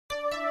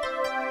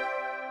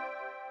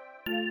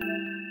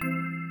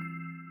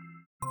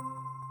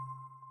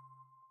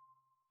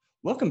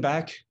Welcome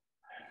back.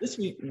 This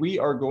week we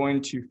are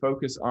going to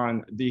focus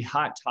on the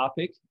hot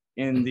topic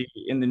in the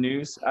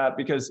news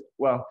because,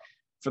 well,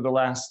 for the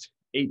last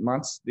 8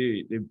 months,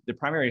 the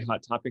primary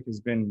hot topic has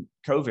been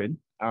COVID,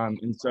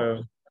 and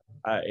so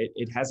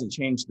it hasn't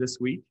changed this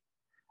week.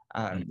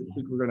 This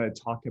week we're going to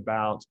talk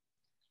about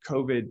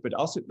COVID, but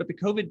the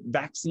COVID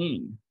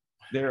vaccine.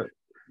 There,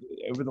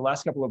 over the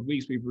last couple of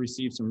weeks, we've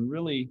received some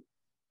really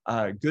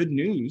good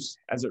news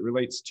as it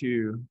relates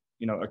to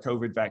a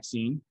COVID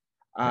vaccine.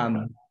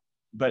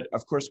 But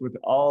of course, with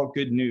all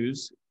good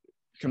news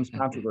comes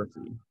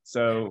controversy.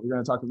 So we're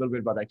going to talk a little bit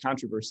about that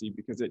controversy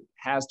because it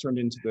has turned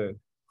into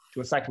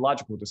a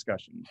psychological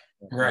discussion.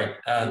 Right.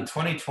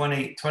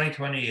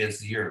 2020 is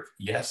the year of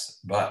yes,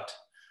 but.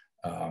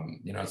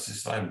 It's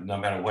just like no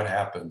matter what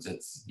happens,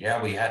 it's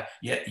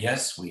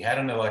yes, we had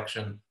an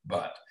election,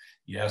 but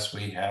yes,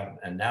 we have,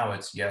 and now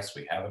it's yes,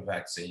 we have a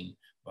vaccine,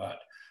 but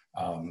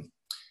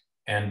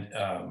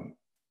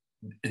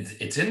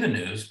it's in the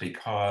news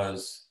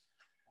because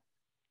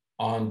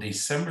on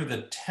December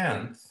the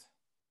 10th,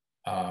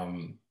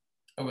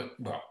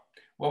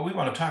 what we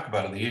want to talk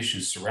about are the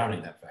issues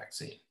surrounding that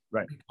vaccine,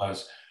 right?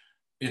 Because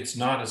it's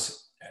not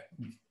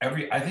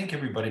I think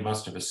everybody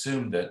must have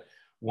assumed that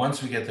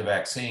once we get the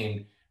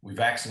vaccine, we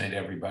vaccinate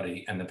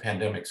everybody and the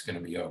pandemic's going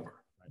to be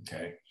over.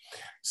 Okay.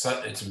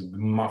 So it's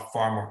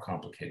far more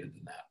complicated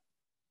than that.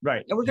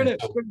 Right. And we're going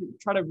to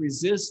try to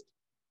resist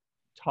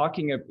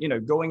talking of,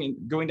 going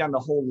down the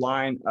whole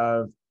line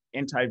of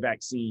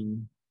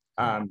anti-vaccine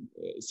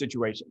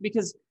situation,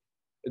 because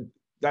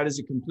that is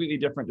a completely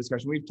different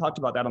discussion. We've talked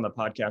about that on the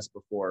podcast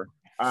before.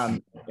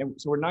 And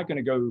so we're not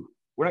going to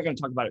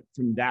talk about it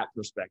from that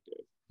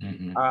perspective.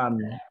 Mm-hmm.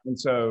 And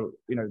so,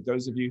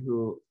 those of you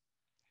who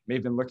may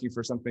have been looking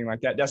for something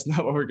like that, that's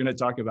not what we're going to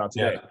talk about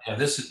today. Yeah,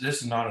 this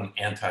is not an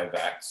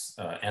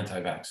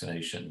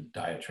anti-vaccination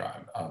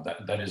diatribe.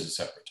 That is a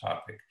separate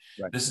topic.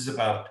 Right. This is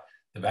about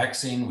the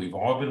vaccine we've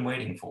all been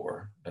waiting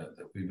for, that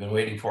we've been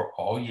waiting for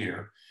all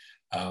year.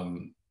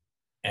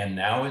 And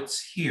now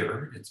it's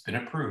here. It's been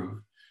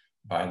approved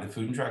by the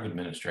Food and Drug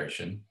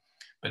Administration.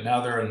 But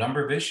now there are a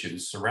number of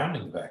issues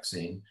surrounding the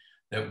vaccine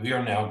that we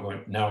are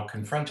now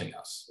confronting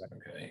us.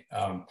 Okay,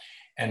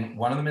 and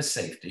one of them is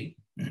safety.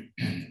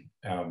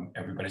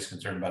 Everybody's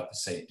concerned about the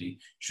safety.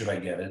 Should I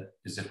get it?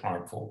 Is it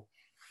harmful?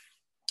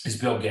 Is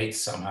Bill Gates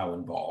somehow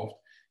involved?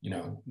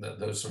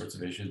 Those sorts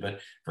of issues.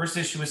 But first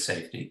issue is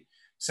safety.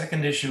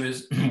 Second issue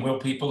is, will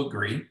people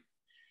agree?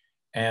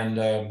 And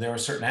there are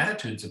certain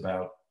attitudes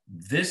about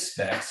this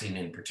vaccine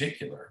in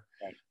particular,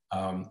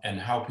 and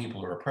how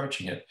people are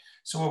approaching it.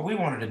 So what we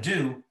wanted to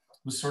do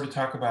was sort of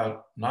talk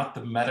about not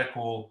the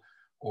medical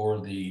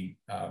or the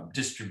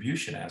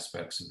distribution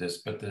aspects of this,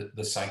 but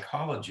the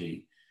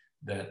psychology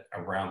that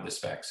around this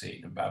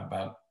vaccine,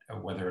 about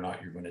whether or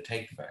not you're going to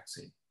take the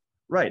vaccine.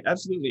 Right,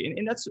 absolutely.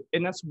 And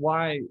that's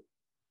why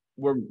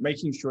we're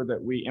making sure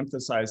that we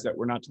emphasize that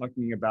we're not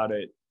talking about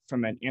it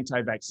from an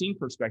anti-vaccine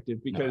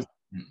perspective, because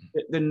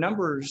the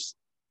numbers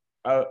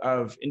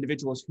of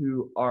individuals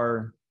who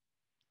are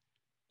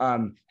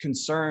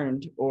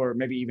concerned or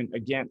maybe even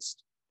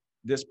against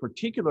this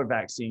particular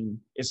vaccine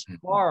is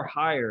far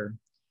higher,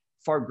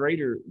 far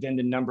greater than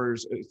the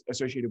numbers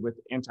associated with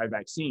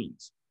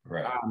anti-vaccines.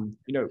 Right.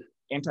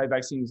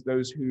 Anti-vaccines,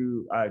 those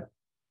who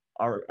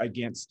are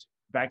against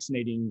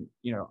vaccinating,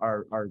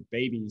 our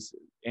babies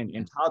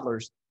and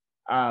toddlers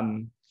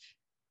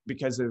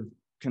because of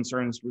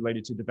concerns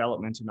related to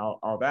development and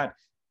all that.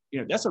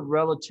 That's a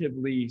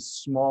relatively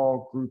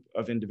small group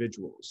of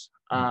individuals,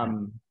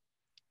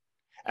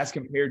 as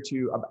compared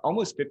to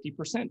almost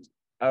 50%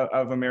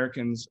 of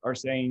Americans are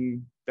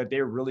saying that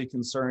they're really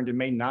concerned and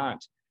may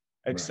not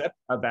accept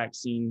a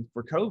vaccine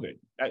for COVID.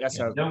 That's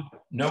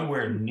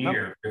nowhere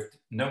near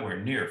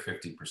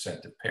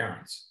 50% of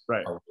parents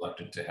are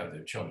reluctant to have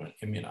their children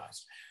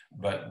immunized.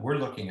 But we're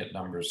looking at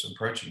numbers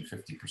approaching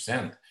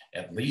 50%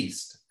 at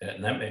least,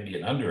 and that may be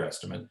an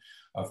underestimate,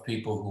 of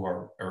people who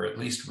are at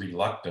least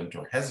reluctant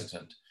or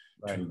hesitant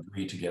to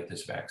agree to get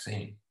this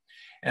vaccine.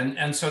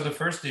 And so the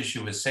first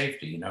issue is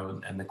safety,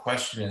 and the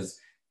question is,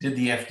 did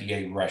the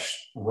FDA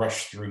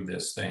rush through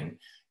this thing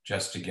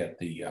just to get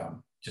the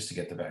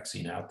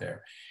vaccine out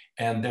there?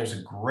 And there's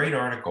a great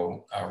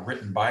article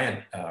written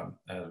by a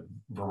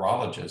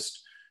virologist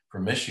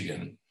from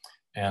Michigan,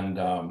 and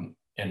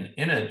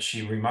in it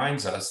she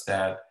reminds us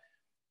that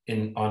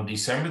on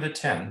December the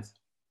 10th,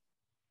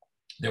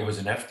 there was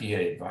an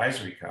FDA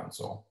advisory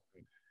council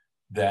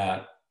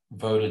that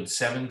voted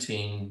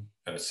 17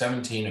 of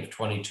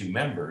 22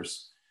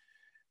 members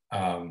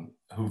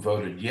who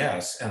voted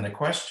yes. And the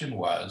question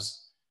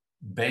was,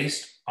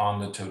 based on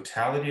the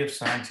totality of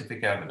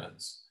scientific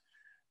evidence,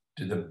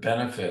 do the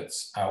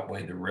benefits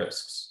outweigh the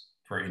risks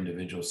for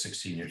individuals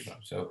 16 years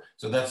old? So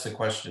that's the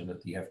question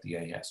that the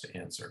FDA has to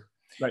answer.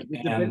 Right.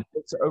 The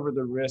benefits over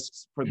the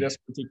risks for this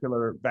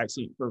particular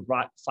vaccine, for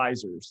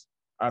Pfizer's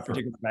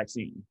particular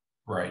vaccine.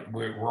 Right.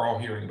 We're all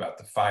hearing about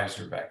the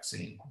Pfizer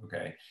vaccine.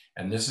 Okay.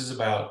 And this is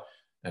about,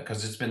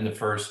 because it's been the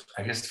first,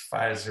 I guess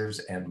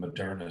Pfizer's and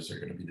Moderna's are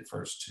going to be the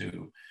first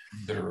two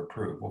that are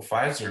approved. Well,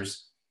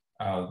 Pfizer's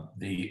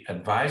The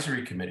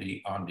advisory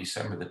committee on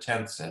December the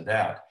 10th said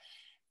that.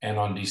 And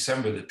on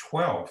December the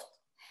 12th,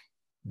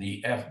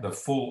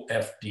 the full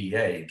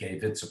FDA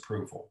gave its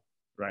approval.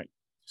 Right.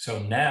 So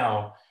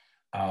now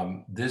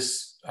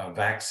this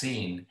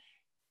vaccine,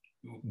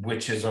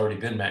 which has already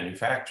been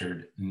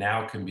manufactured,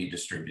 now can be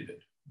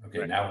distributed. Okay,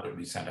 right. Now it'll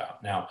be sent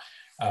out. Now,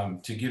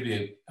 to give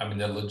you, I mean,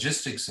 the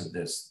logistics of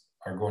this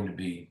are going to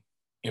be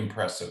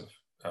impressive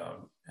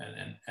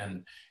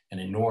and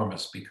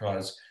enormous,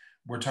 because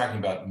we're talking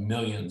about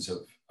millions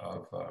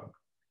of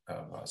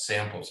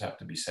samples have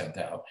to be sent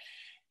out.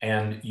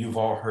 And you've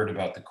all heard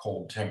about the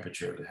cold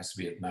temperature. It has to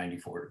be at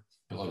 94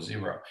 below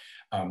zero.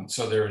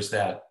 So there's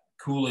that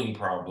cooling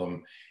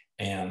problem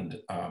and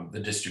the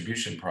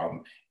distribution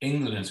problem.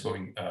 England is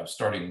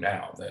starting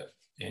now.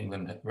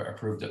 England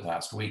approved it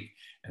last week,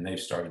 and they've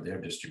started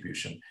their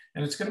distribution.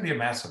 And it's going to be a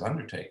massive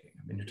undertaking.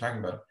 I mean, you're talking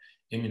about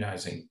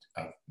immunizing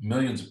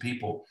millions of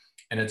people,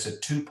 and it's a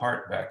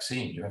two-part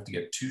vaccine. You have to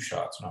get 2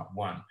 shots, not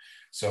 1.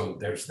 So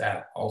there's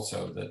that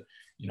also, that,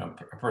 you know,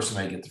 a person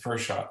may get the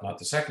first shot, not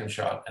the second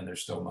shot, and they're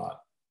still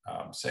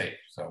not safe.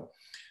 So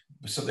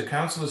the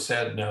council has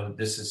said, no,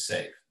 this is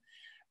safe.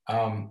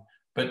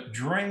 But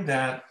during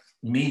that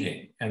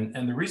meeting,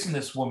 and the reason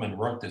this woman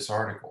wrote this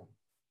article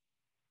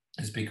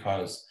is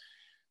because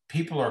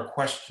people are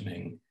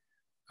questioning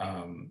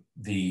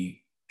the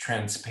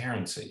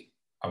transparency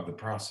of the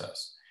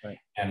process. Right.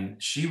 And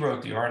she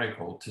wrote the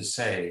article to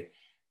say,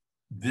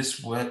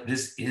 this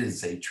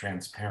is a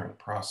transparent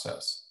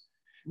process.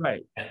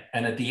 Right.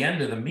 And at the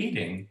end of the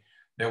meeting,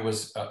 it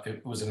was a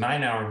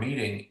 9-hour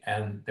meeting,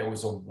 and there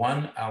was a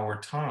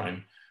 1-hour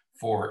time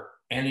for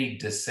any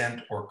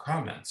dissent or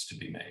comments to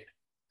be made.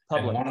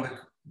 Public.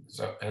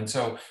 And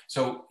so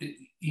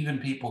even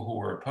people who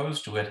were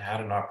opposed to it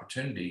had an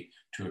opportunity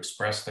to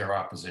express their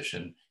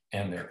opposition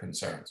and their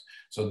concerns.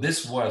 So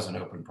this was an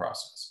open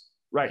process.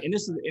 Right, and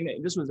this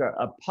was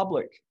a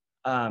public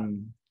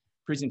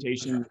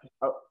presentation,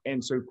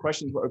 and so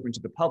questions were open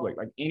to the public.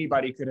 Like,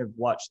 anybody could have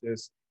watched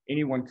this.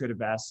 Anyone could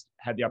have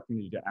had the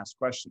opportunity to ask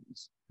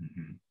questions.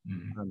 Mm-hmm.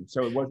 Mm-hmm.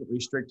 So it wasn't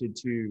restricted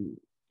to,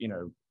 you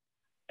know,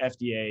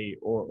 FDA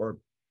or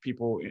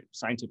people in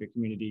scientific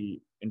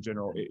community in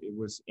general. It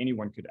was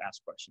anyone could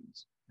ask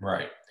questions.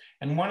 Right.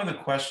 And one of the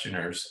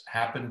questioners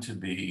happened to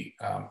be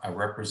a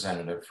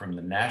representative from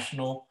the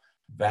National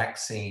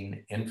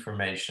Vaccine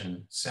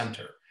Information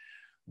Center,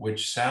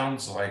 which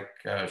sounds like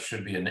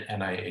should be an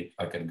NIH,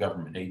 like a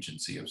government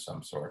agency of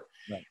some sort.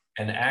 Right.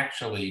 And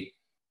actually,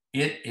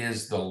 it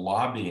is the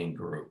lobbying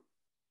group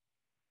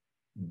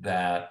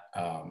that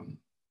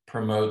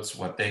promotes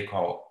what they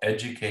call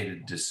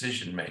educated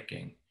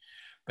decision-making.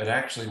 But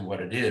actually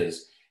what it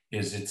is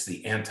it's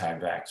the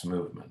anti-vax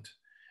movement.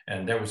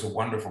 And there was a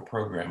wonderful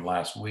program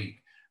last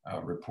week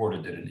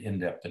reported an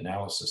in-depth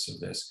analysis of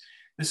this.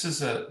 This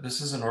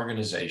is an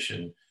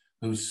organization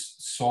whose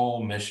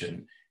sole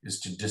mission is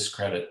to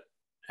discredit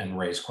and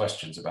raise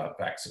questions about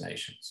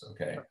vaccinations.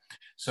 Okay,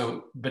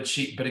 so but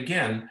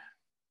again,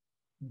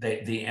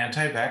 the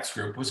anti-vax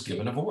group was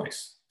given a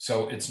voice.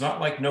 So it's not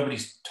like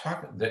nobody's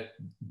talking. That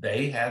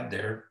they had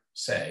their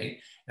say,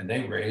 and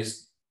they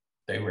raised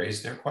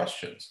their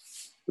questions,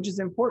 which is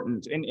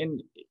important.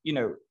 And you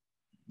know,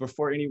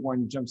 before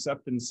anyone jumps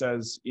up and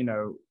says, you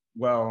know,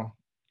 well,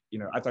 you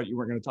know, I thought you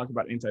weren't going to talk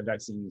about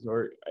anti-vaccines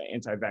or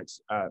anti-vax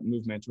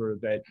movement, or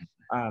that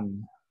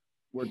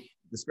we're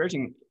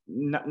disparaging,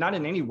 not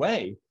in any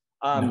way.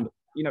 No.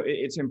 You know,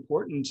 it's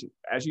important,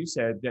 as you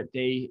said, that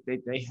they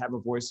have a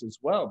voice as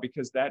well,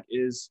 because that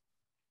is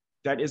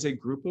a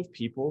group of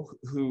people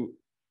who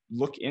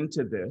look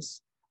into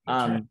this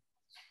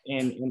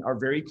and are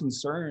very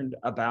concerned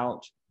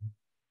about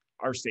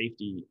our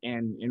safety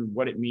and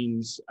what it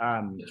means,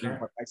 and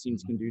what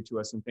vaccines can do to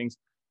us and things.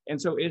 And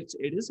so it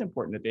is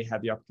important that they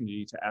have the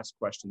opportunity to ask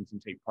questions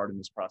and take part in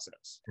this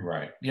process.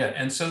 Right. Yeah.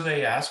 And so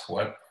they ask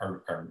what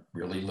are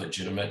really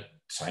legitimate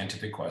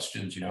scientific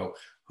questions. You know,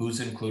 who's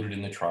included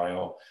in the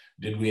trial?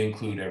 Did we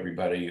include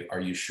everybody? Are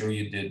you sure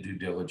you did due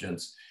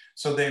diligence?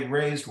 So they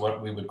raised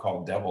what we would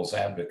call devil's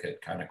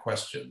advocate kind of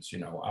questions. You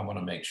know, I want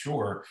to make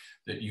sure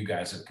that you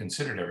guys have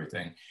considered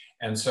everything.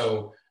 And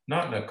so,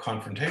 not in a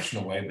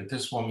confrontational way, but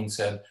this woman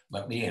said,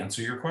 let me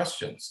answer your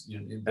questions.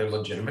 They're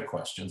legitimate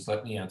questions.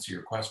 Let me answer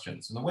your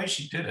questions. And the way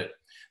she did it,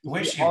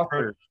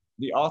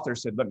 the author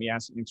said, let me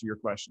answer your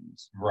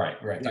questions.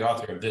 Right. The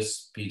author of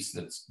this piece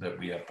that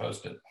we have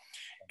posted.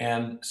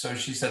 And so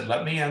she said,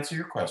 let me answer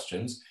your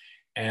questions.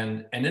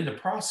 And in the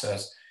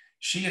process,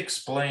 she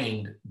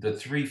explained the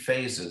 3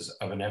 phases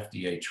of an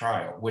FDA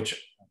trial,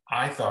 which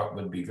I thought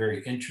would be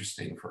very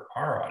interesting for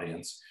our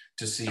audience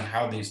to see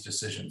how these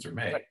decisions are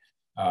made.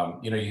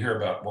 You know, you hear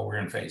about, well, we're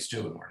in phase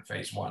 2 and we're in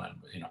phase 1, and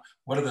you know,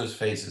 what do those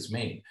phases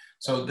mean?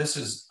 So this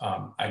is,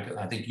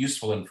 I think,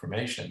 useful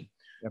information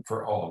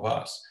for all of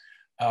us.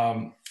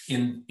 A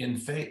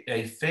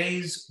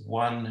phase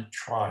 1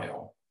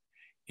 trial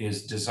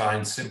is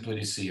designed simply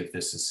to see if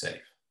this is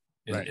safe.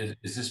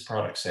 Is this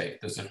product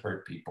safe? Does it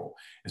hurt people?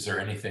 Is there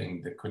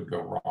anything that could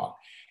go wrong?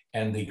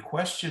 And the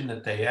question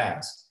that they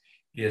asked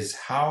is,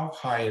 how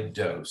high a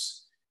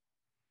dose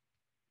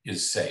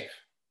is safe.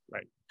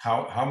 Right.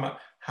 How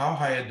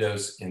high a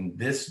dose in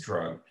this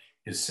drug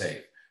is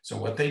safe. So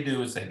what they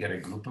do is they get a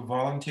group of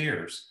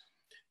volunteers.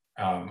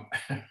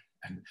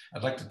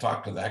 I'd like to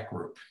talk to that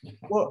group.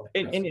 Well,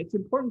 and it's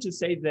important to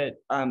say that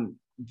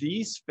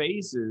these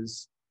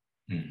phases,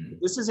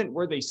 this isn't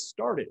where they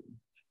started.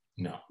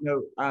 No.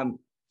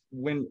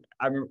 When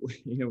I remember,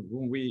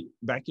 when we,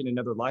 back in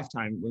another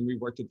lifetime, when we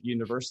worked at the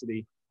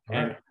university,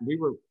 and we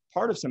were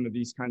part of some of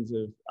these kinds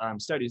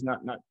of studies,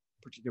 not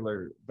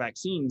particular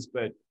vaccines,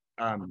 but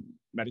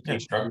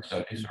medication. Yeah, drug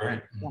studies,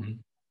 right.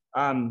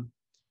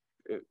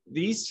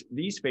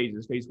 These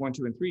phases, phase 1,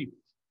 2, and 3,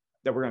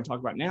 that we're going to talk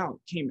about now,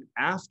 came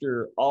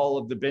after all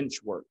of the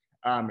bench work.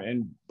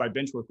 And by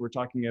bench work, we're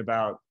talking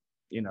about,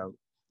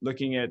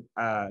 looking at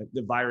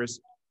the virus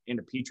in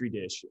a petri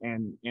dish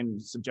and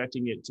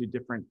subjecting it to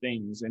different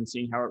things and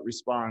seeing how it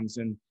responds.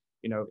 And,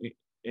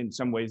 in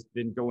some ways,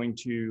 then going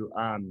to,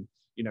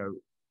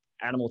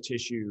 animal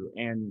tissue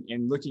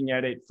and looking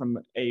at it from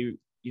a,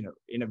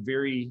 in a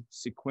very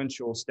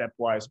sequential,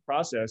 stepwise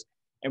process.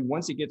 And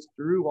once it gets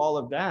through all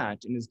of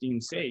that and is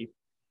deemed safe,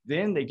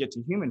 then they get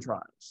to human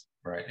trials.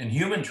 Right. And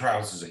human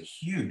trials is a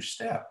huge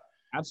step.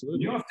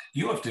 Absolutely.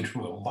 You have to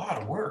do a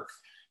lot of work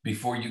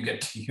before you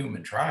get to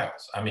human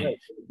trials. I mean,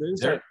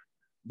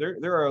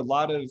 there are a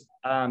lot of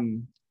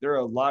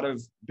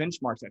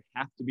benchmarks that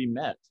have to be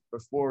met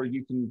before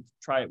you can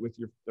try it with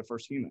the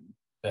first human.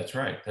 That's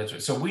right. That's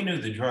right. So we knew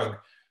the drug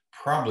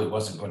probably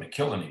wasn't going to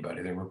kill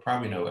anybody. There were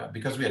probably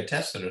because we had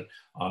tested it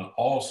on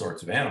all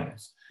sorts of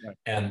animals. Right.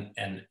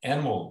 And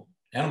animals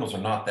are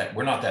not that,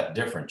 we're not that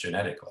different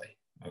genetically.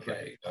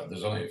 Okay,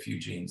 there's only a few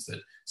genes that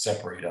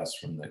separate us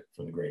from the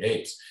great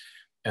apes,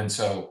 and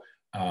so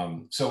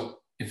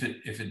if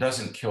it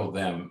doesn't kill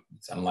them,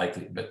 it's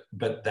unlikely.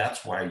 But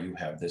that's why you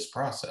have this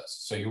process.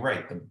 So you're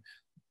right.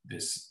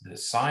 The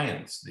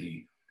science,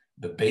 the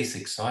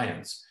basic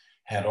science,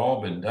 had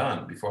all been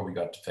done before we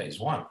got to phase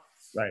 1.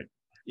 Right.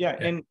 Yeah,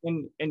 and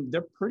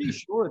they're pretty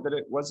sure that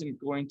it wasn't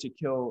going to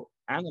kill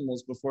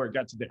animals before it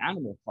got to the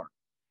animal part.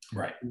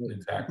 Right,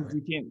 exactly. Because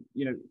you can't,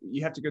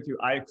 you have to go through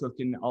IACUC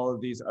and all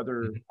of these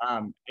other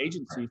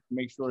agencies to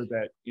make sure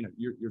that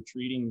you're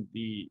treating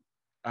the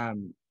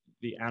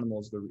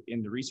animals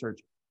in the research,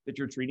 that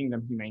you're treating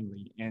them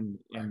humanely and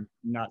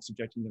not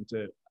subjecting them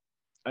to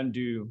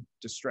undue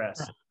distress.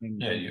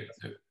 Right.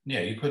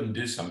 You couldn't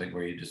do something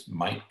where you just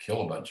might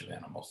kill a bunch of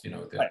animals.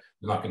 They're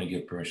not going to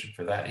give permission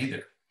for that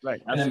either.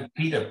 Right. And then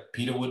PETA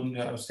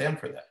wouldn't stand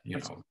for that.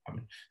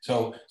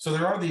 So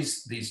there are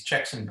these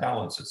checks and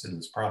balances in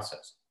this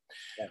process.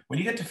 Yeah. When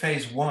you get to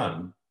phase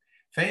 1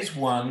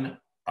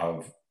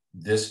 of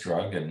this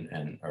drug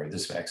or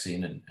this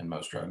vaccine and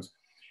most drugs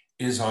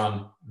is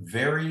on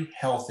very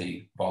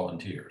healthy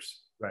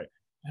volunteers. Right.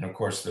 And of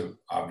course, the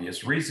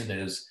obvious reason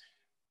is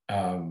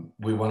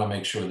we want to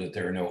make sure that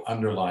there are no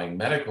underlying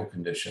medical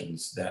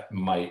conditions that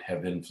might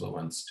have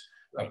influenced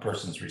a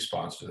person's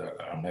response to that.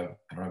 I don't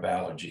have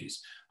allergies.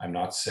 I'm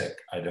not sick.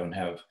 I don't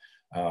have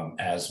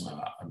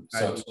asthma.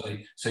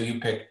 So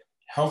you pick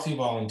healthy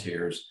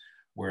volunteers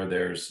where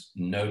there's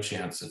no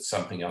chance that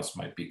something else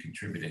might be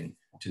contributing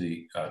to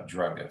the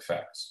drug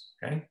effects.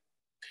 Okay,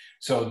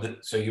 so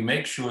you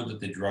make sure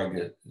that the drug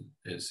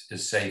is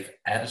safe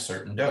at a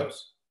certain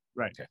dose.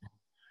 Right. Okay.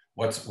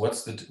 What's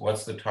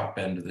the top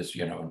end of this?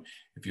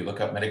 If you look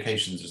up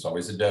medications, there's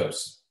always a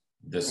dose.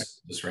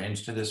 This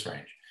range to this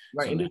range.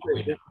 Right. So and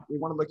we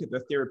want to look at the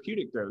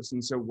therapeutic dose.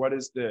 And so what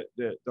is the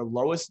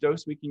lowest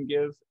dose we can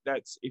give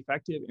that's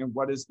effective, and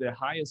what is the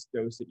highest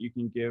dose that you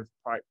can give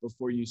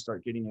before you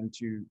start getting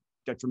into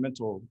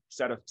detrimental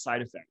set of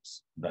side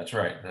effects? That's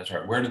right.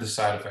 Where do the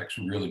side effects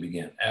really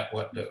begin? At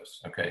what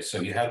dose? Okay,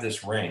 so you have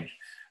this range.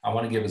 I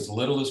want to give as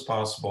little as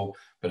possible,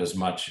 but as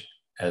much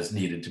as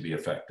needed to be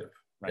effective.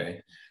 Okay,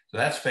 right. So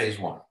that's phase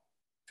 1.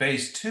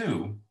 Phase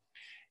 2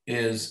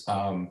 is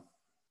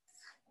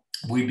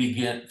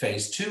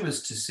phase 2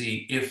 is to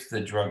see if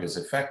the drug is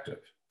effective.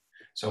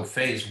 So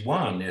phase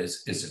 1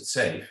 is it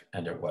safe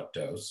and at what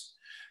dose?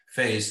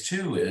 Phase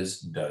 2 is,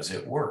 does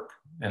it work?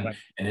 And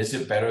is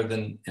it better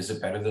than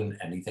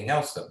anything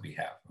else that we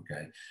have?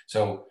 Okay.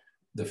 So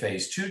the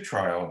phase 2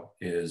 trial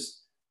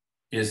is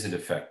it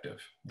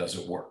effective? Does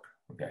it work?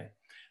 Okay.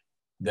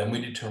 Then we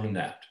determine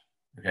that.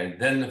 Okay.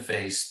 Then the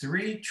phase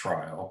 3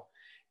 trial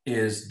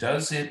is,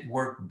 does it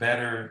work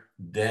better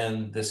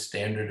than the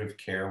standard of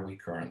care we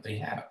currently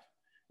have?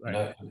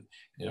 Right.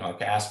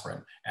 Like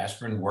aspirin.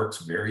 Aspirin works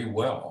very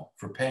well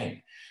for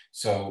pain.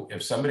 So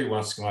if somebody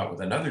wants to come out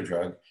with another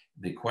drug,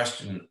 the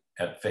question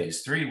at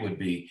phase 3 would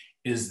be,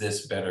 is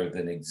this better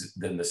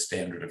than the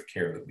standard of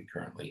care that we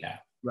currently have?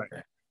 Right.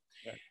 Okay.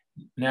 Right.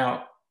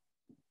 Now,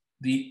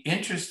 the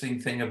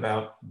interesting thing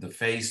about the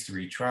phase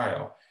 3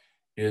 trial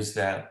is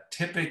that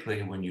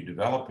typically when you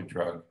develop a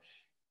drug,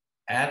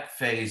 at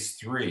phase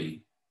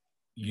 3,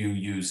 you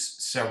use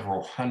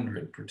several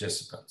hundred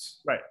participants.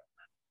 Right.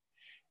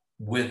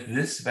 With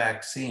this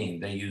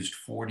vaccine, they used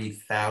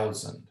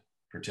 40,000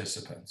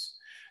 participants.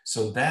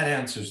 So that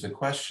answers the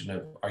question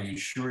of, are you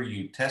sure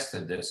you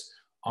tested this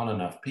on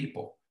enough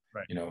people?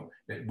 Right. You know,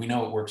 we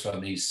know it works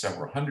on these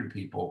several hundred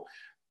people,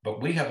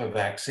 but we have a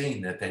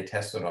vaccine that they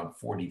tested on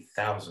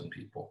 40,000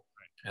 people.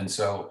 Right. And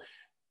so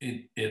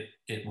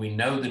we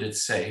know that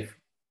it's safe,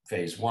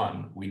 phase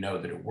 1, we know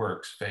that it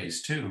works,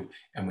 phase 2,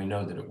 and we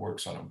know that it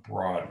works on a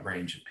broad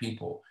range of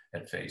people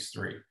at phase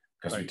 3,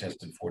 because we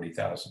tested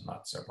 40,000,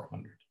 not several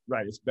hundred.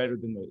 Right, it's better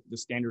than the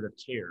standard of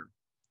care.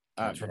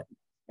 That's right.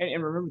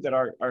 And remember that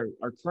our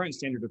current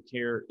standard of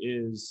care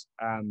is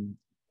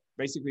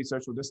basically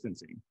social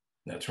distancing.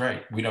 That's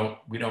right. We don't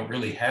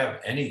really have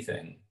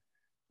anything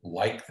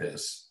like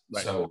this.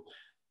 Right. So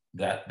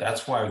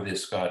that's why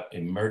this got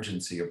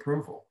emergency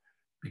approval,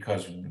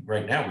 because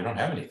right now we don't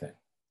have anything.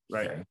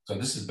 Right. Okay? So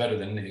this is better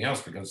than anything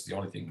else because it's the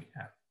only thing we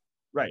have.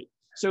 Right.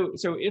 So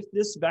if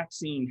this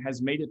vaccine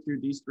has made it through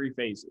these 3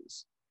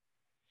 phases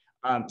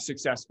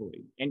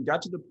successfully and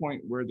got to the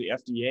point where the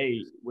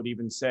FDA would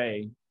even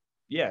say,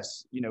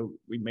 yes, you know,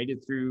 we made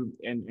it through,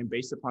 and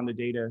based upon the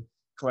data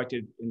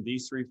collected in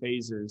these 3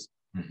 phases,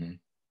 mm-hmm.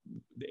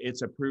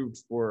 it's approved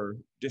for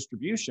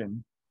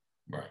distribution.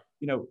 Right.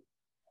 You know,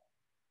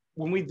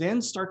 when we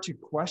then start to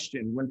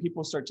question, when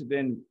people start to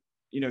then,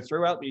 you know,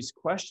 throw out these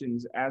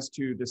questions as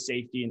to the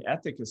safety and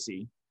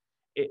efficacy,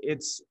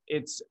 it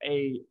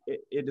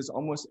is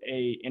almost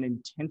an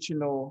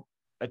intentional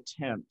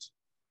attempt,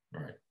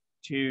 right,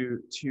 to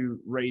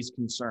raise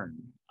concern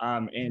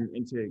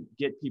and to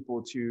get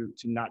people to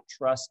not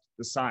trust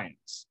the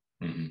science,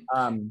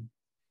 mm-hmm.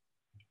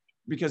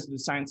 Because the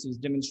science has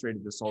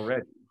demonstrated this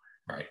already.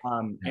 Right.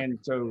 And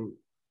so,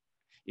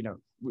 you know,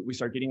 we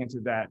start getting into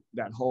that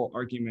whole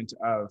argument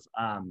of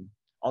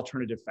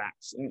alternative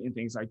facts and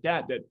things like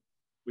that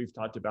we've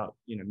talked about,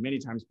 you know, many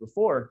times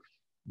before.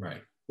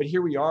 Right. But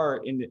here we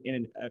are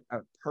in a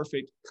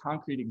perfect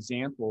concrete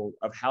example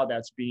of how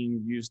that's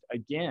being used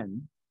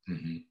again,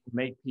 mm-hmm. to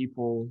make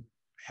people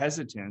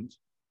hesitant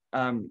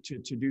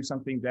to do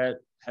something that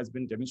has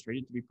been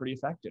demonstrated to be pretty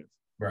effective.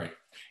 Right.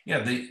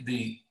 Yeah.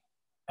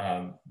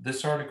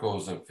 This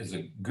article is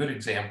a good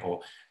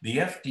example. The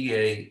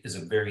FDA is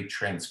a very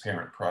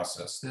transparent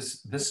process.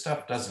 This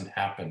stuff doesn't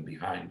happen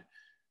behind,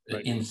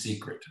 right, in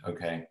secret.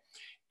 Okay.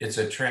 It's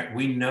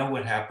we know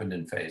what happened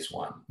in phase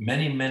 1.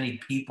 Many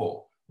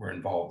people were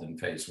involved in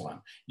phase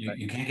 1.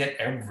 You can't get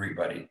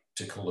everybody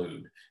to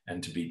collude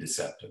and to be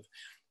deceptive.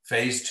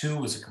 Phase 2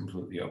 was a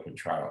completely open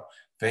trial.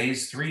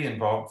 Phase 3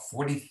 involved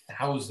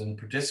 40,000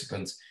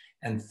 participants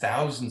and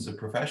thousands of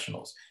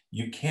professionals.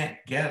 You can't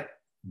get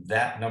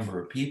that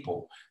number of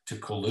people to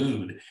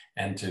collude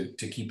and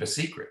to keep a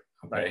secret,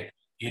 okay?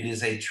 It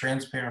is a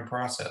transparent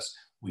process.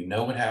 We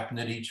know what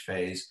happened at each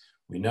phase.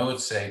 We know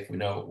it's safe, we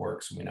know it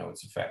works, and we know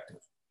it's effective.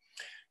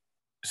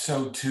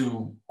 So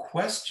to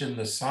question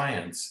the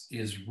science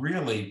is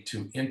really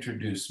to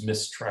introduce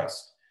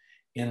mistrust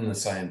in the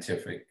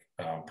scientific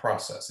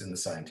process, in the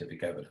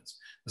scientific evidence.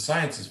 The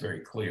science is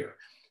very clear.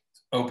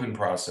 Open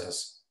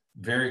process,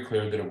 very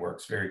clear that it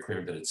works, very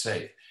clear that it's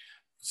safe.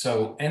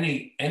 So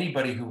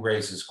anybody who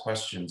raises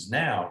questions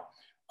now,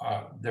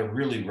 they're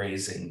really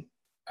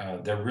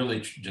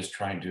just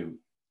trying to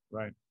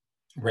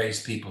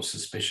raise people's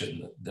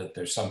suspicion that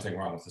there's something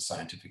wrong with the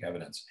scientific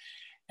evidence.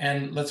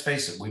 And let's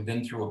face it, we've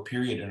been through a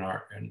period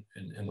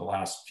in the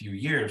last few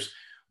years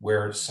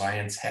where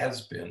science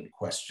has been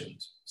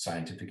questioned,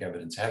 scientific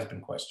evidence has been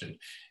questioned,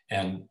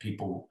 and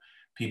people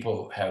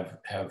have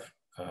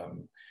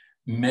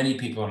many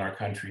people in our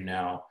country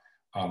now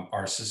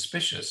are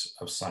suspicious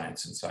of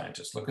science and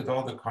scientists. Look at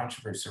all the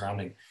controversy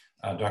surrounding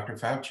Dr.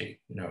 Fauci.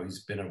 You know,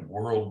 he's been a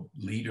world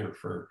leader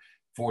for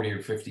 40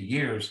 or 50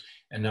 years,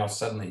 and now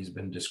suddenly he's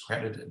been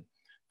discredited.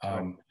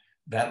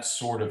 That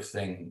sort of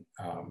thing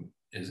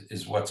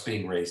is what's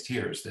being raised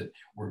here, is that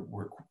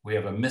we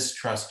have a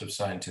mistrust of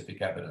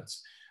scientific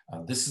evidence.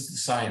 This is the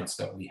science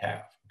that we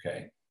have,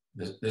 okay?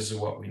 This is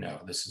what we know.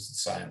 This is the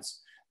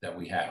science that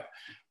we have.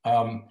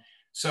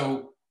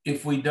 So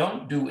if we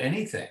don't do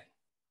anything,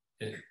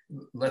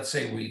 let's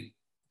say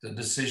the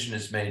decision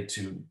is made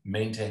to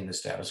maintain the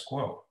status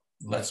quo.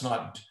 Let's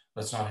not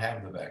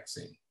have the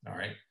vaccine, all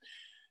right?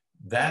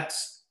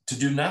 To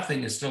do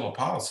nothing is still a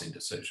policy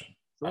decision.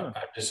 Sure.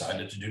 I've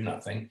decided to do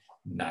nothing,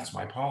 and that's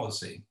my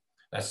policy.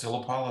 That's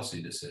still a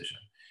policy decision.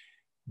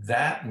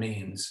 That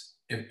means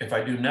if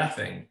I do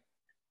nothing,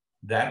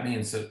 that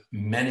means that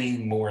many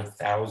more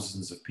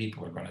thousands of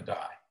people are going to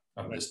die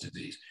of this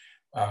disease.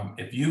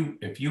 If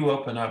you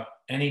open up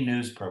any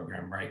news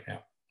program right now,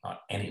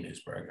 not any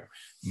news program,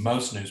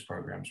 most news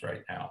programs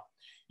right now,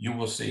 you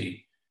will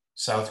see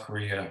South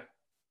Korea,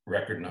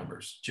 record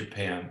numbers,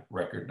 Japan,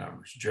 record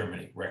numbers,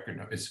 Germany, record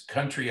numbers. It's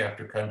country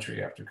after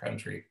country after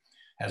country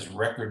has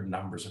record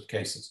numbers of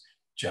cases.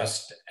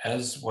 Just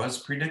as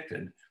was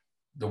predicted,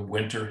 the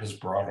winter has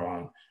brought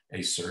on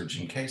a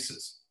surge in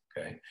cases,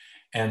 okay?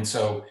 And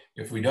so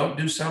if we don't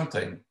do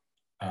something,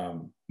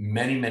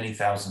 many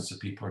thousands of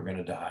people are going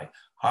to die.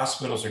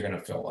 Hospitals are going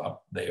to fill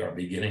up. They are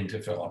beginning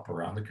to fill up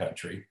around the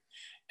country,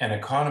 and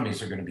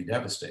economies are going to be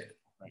devastated,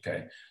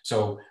 okay?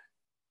 So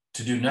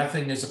to do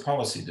nothing is a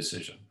policy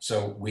decision.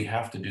 So we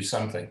have to do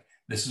something.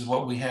 This is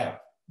what we have.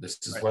 This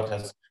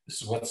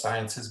is what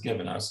science has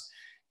given us.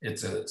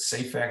 It's a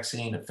safe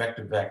vaccine,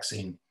 effective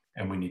vaccine,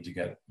 and we need to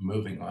get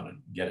moving on it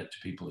and get it to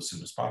people as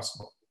soon as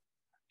possible.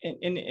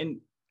 And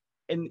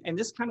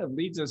this kind of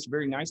leads us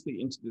very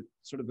nicely into the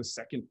sort of the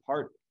second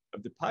part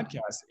of the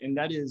podcast, and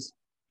that is,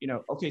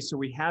 okay, so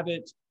we have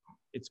it,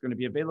 it's going to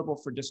be available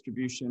for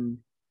distribution.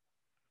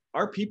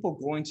 Are people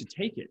going to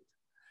take it?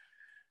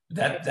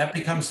 That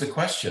becomes the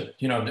question.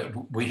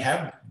 We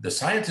have, the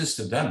scientists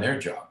have done their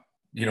job.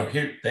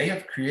 Here they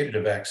have created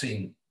a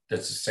vaccine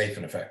that's safe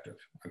and effective.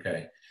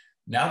 Okay.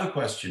 Now the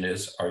question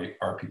is,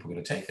 are people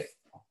going to take it?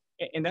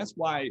 And that's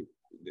why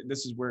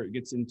this is where it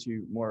gets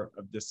into more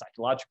of the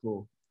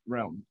psychological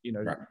realm.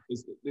 Right.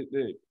 Is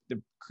the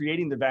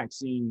creating the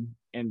vaccine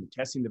and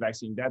testing the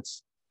vaccine.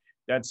 That's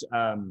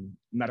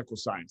medical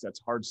science.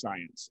 That's hard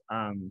science,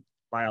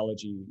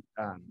 biology,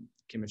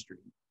 chemistry.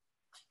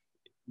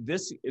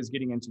 This is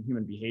getting into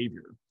human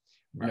behavior.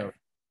 Right.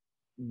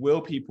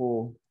 Will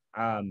people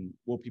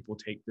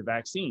take the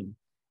vaccine?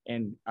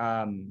 And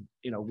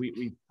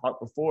we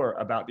talked before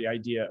about the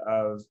idea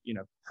of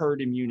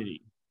herd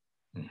immunity.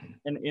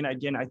 Mm-hmm. And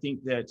again, I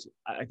think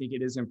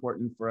it is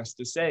important for us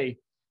to say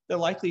the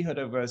likelihood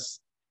of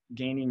us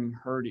gaining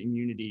herd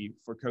immunity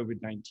for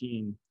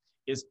COVID-19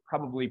 is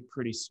probably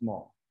pretty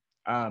small,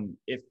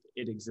 if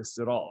it exists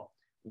at all.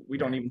 We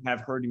don't even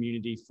have herd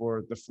immunity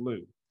for the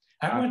flu.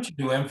 I want you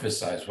to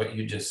emphasize what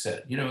you just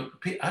said.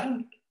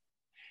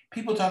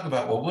 People talk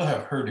about, well, we'll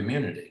have herd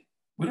immunity.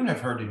 We don't have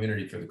herd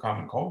immunity for the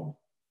common cold.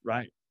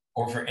 Right.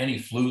 Or for any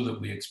flu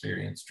that we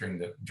experience during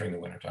the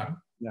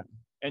wintertime. Yeah.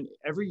 And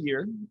every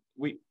year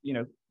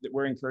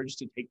we're encouraged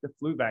to take the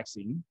flu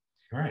vaccine.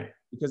 Right.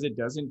 Because it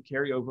doesn't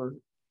carry over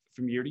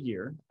from year to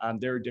year.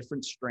 There are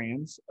different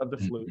strands of the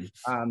flu.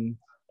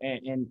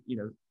 And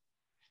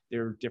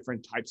there are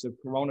different types of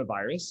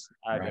coronavirus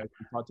that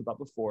we talked about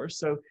before.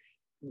 So,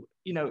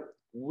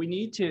 we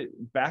need to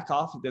back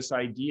off of this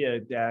idea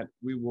that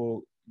we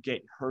will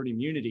get herd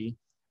immunity,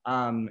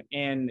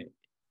 and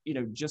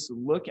just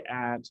look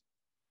at,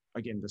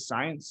 again, the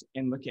science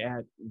and look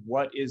at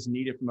what is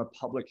needed from a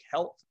public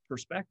health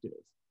perspective.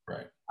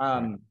 Right.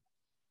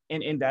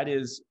 And that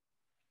is,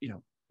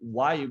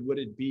 why would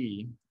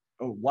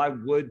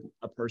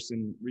a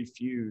person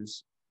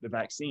refuse the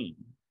vaccine?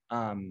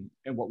 And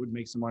what would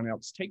make someone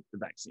else take the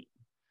vaccine?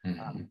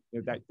 Mm-hmm.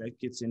 That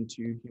gets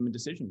into human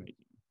decision making.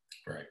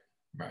 Right.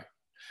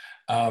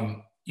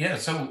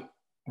 So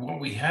what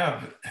we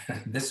have,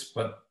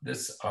 what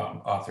this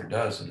author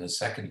does in the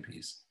second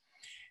piece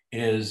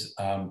is,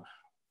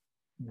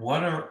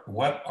 what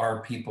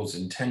are people's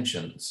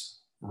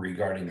intentions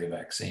regarding the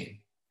vaccine?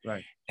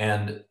 Right.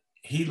 And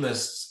he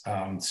lists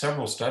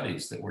several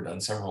studies that were done,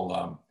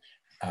 several,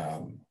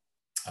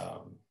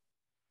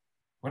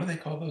 what do they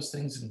call those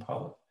things in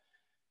public?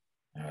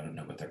 I don't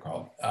know what they're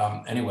called.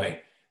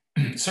 Anyway,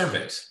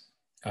 surveys,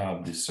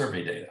 the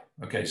survey data.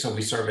 Okay, so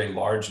we survey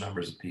large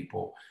numbers of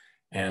people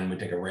and we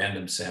take a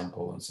random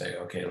sample and say,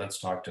 okay, let's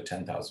talk to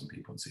 10,000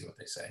 people and see what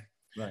they say.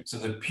 Right. So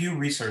the Pew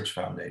Research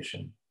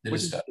Foundation did a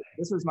study.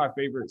 This is my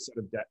favorite set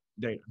of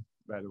data,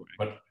 by the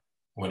way.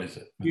 What is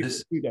it?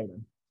 Pew data.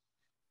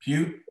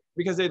 Pew?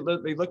 Because they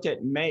looked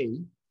at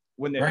May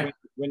when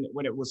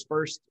it was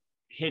first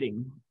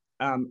hitting,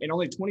 and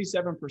only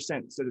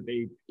 27% said that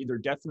they either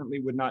definitely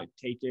would not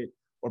take it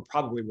or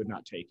probably would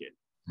not take it.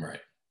 Right.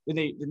 Then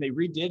they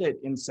redid it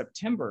in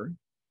September,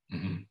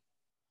 mm-hmm.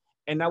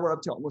 and now we're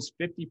up to almost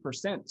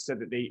 50% said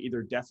that they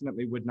either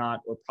definitely would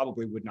not or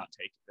probably would not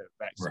take the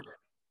vaccine.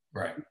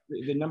 Right.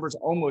 The numbers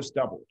almost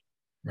doubled.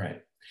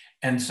 Right.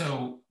 And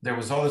so there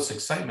was all this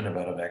excitement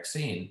about a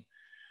vaccine,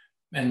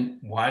 and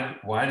why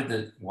did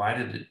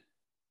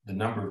the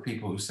number of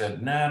people who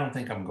said, "No, I don't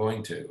think I'm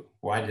going to,"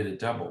 why did it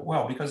double?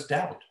 Well, because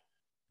doubt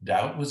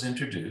was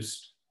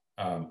introduced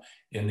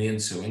in the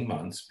ensuing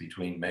months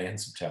between May and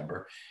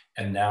September,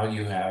 and now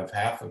you have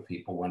half of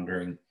people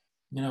wondering,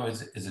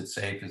 is it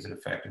safe? Is it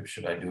effective?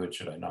 Should I do it?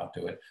 Should I not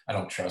do it? I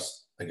don't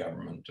trust the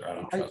government, or I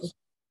don't trust.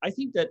 I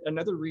think that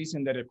another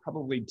reason that it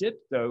probably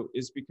dipped, though,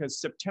 is because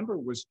September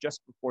was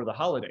just before the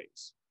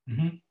holidays.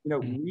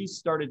 Mm-hmm. We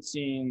started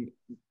seeing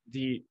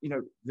the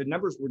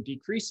numbers were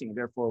decreasing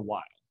there for a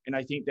while. And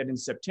I think that in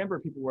September,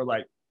 people were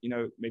like,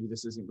 maybe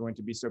this isn't going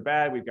to be so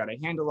bad. We've got a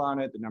handle on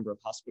it. The number of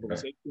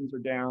hospitalizations are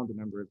down. The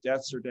number of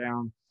deaths are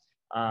down.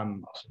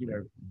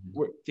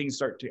 Things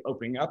started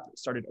opening up.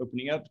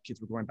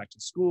 Kids were going back to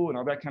school and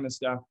all that kind of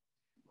stuff.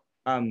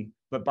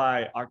 But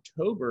by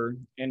October,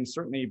 and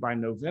certainly by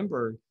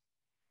November,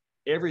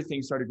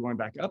 everything started going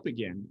back up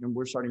again, and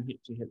we're starting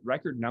to hit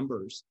record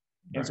numbers.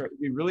 And so it'd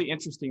be really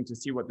interesting to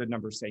see what the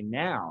numbers say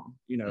now.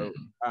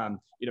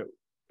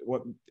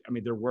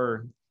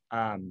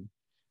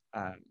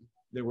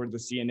 There were the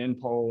CNN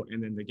poll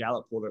and then the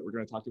Gallup poll that we're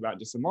going to talk about in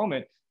just a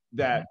moment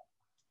that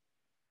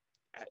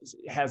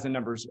has the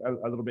numbers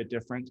a little bit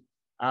different.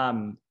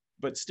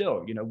 But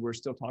still, we're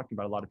still talking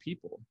about a lot of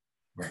people.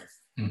 Right.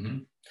 Mm-hmm.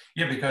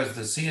 Yeah, because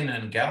the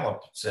CNN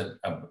Gallup said,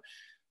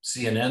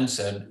 CNN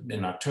said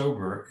in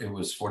October it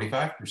was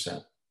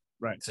 45%.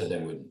 Right. Said they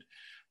wouldn't.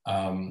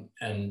 And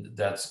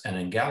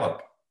in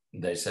Gallup,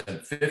 they said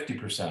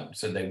 50%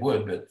 said they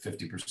would, but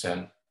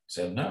 50%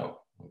 said no.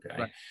 Okay.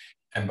 Right.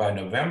 And by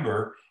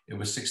November, it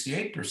was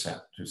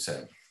 68% who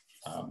said.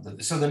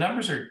 So the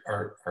numbers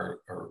are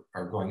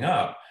going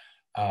up.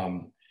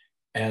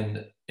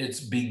 And it's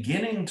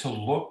beginning to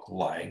look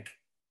like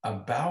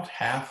about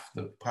half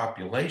the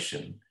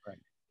population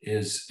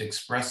is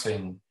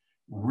expressing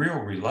real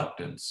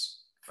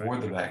reluctance for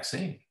the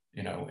vaccine,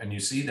 you know, and you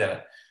see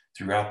that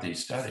throughout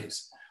these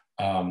studies.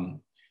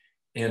 And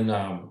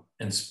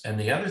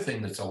the other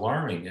thing that's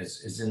alarming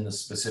is in the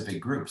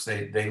specific groups.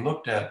 They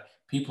looked at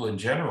people in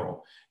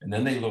general, and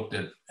then they looked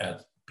at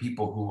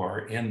people who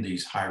are in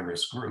these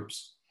high-risk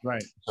groups.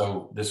 Right.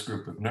 So this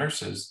group of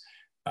nurses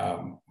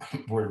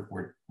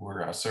were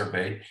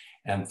surveyed,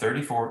 and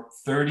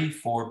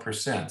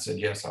 34% said,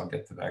 yes, I'll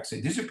get the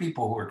vaccine. These are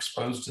people who are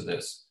exposed to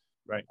this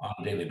on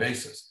a daily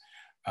basis.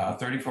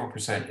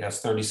 34%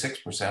 yes,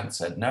 36%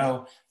 said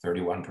no,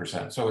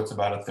 31%. So it's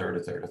about a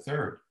third.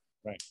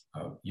 Right.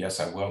 Yes,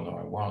 I will, no,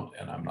 I won't,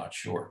 and I'm not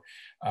sure.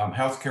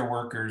 Healthcare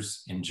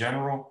workers in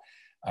general,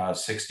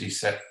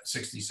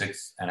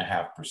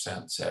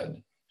 66.5%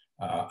 said,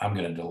 I'm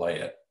going to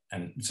delay it.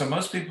 And so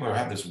most people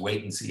have this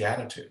wait and see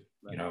attitude.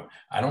 You know,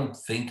 I don't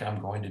think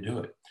I'm going to do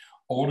it.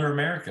 Older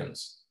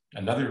Americans,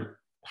 another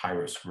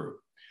high-risk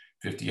group,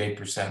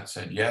 58%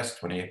 said yes,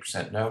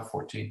 28% no,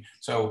 14.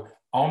 So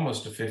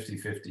almost a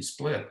 50-50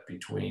 split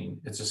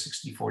between, it's a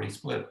 60-40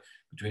 split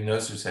between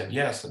those who said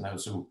yes and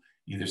those who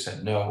either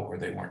said no or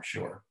they weren't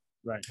sure.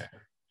 Right. Okay.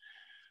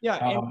 Yeah,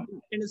 and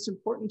it's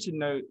important to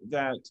note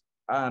that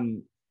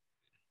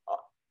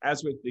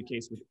as with the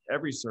case with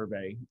every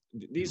survey,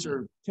 these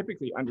are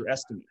typically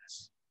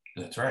underestimates.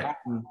 That's right.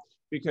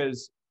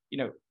 Because, you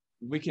know,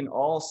 we can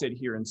all sit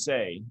here and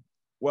say,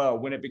 well,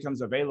 when it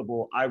becomes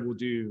available, I will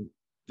do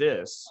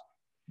this.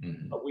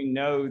 Mm-hmm. But we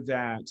know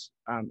that,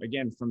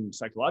 again, from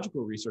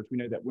psychological research, we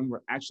know that when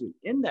we're actually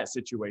in that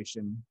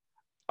situation,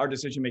 our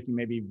decision-making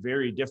may be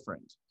very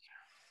different.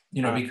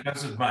 You know,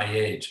 because of my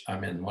age,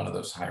 I'm in one of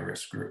those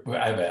high-risk groups.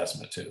 I have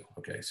asthma too,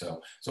 okay?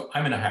 So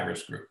I'm in a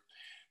high-risk group.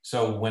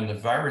 So when the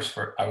virus,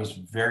 I was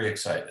very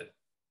excited.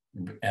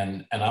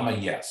 And I'm a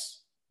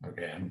yes,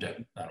 okay? I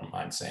don't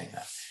mind saying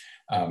that.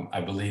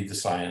 I believe the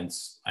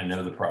science, I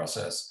know the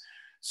process.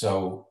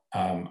 So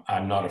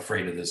I'm not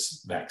afraid of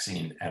this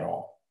vaccine at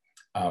all.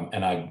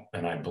 And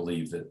I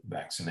believe that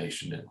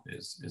vaccination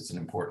is an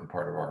important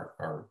part of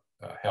our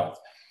health.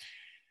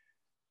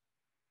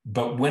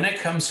 But when it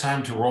comes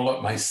time to roll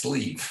up my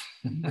sleeve,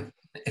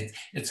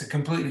 it's a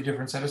completely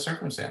different set of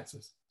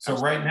circumstances. So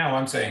right now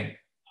I'm saying,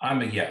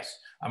 I'm a yes.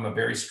 I'm a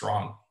very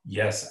strong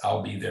yes,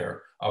 I'll be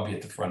there. I'll be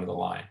at the front of the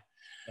line.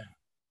 Yeah.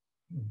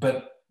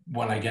 But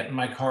when I get in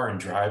my car and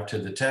drive to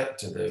the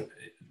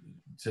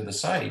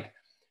site,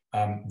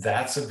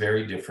 that's a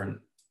very different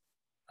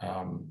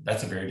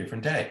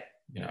day,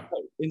 you know.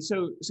 And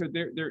so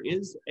there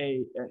is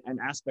an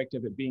aspect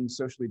of it being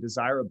socially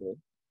desirable.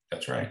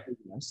 That's right.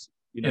 Yes.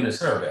 You know, in a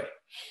survey.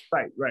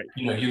 Right.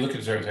 You know, you look at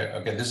the survey,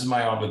 okay, this is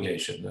my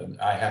obligation, then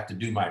I have to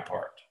do my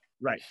part.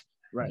 Right.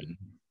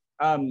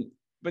 Mm-hmm.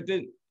 But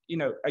then, you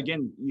know,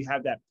 again, you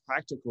have that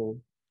practical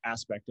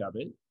aspect of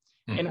it.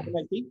 Mm-hmm. And I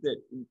think that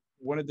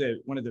one of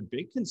the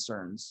big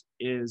concerns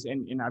is,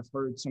 and I've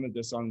heard some of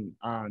this on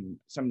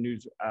some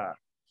news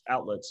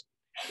outlets,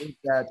 is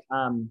that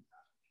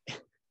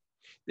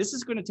this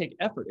is going to take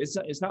effort.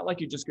 It's not like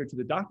you just go to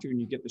the doctor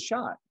and you get the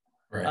shot.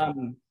 Right.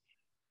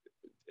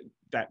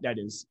 That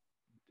is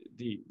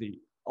the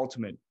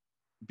ultimate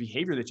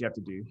behavior that you have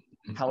to do.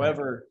 Mm-hmm.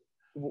 However,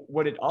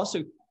 what it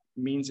also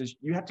means is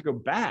you have to go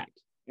back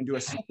and do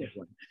a second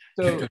one.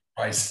 So you have to do it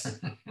twice.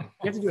 You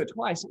have to do it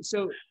twice.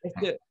 So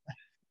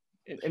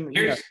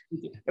if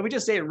we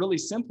just say it really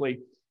simply,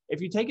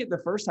 if you take it the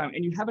first time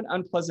and you have an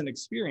unpleasant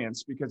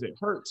experience because it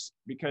hurts,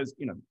 because,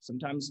 you know,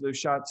 sometimes those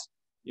shots,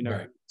 you know,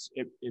 right.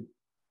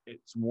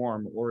 it's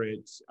warm, or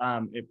it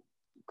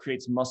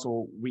creates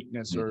muscle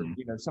weakness, or mm-hmm.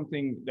 you know,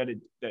 something that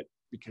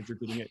because you're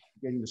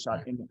getting the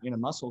shot in a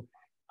muscle.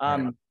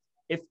 Right.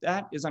 If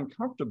that is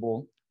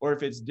uncomfortable, or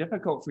if it's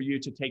difficult for you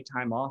to take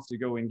time off to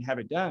go and have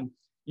it done,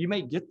 you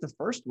may get the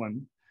first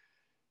one,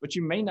 but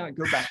you may not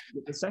go back to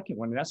get the second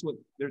one. And that's what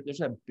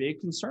there's a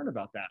big concern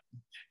about that.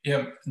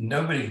 Yeah,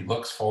 nobody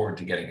looks forward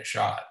to getting a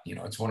shot. You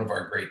know, it's one of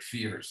our great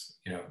fears,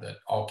 you know, that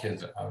all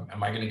kids,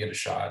 am I going to get a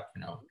shot?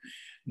 You know,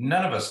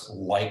 none of us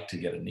like to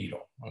get a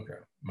needle. Okay,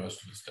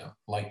 most of us don't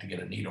like to get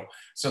a needle.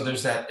 So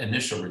there's that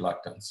initial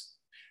reluctance.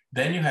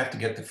 Then you have to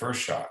get the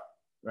first shot.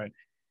 Right.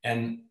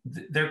 And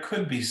there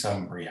could be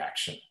some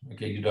reaction.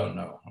 Okay, you don't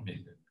know. I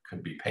mean, it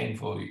could be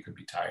painful, you could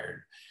be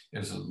tired.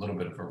 There's a little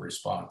bit of a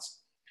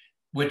response,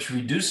 which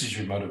reduces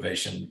your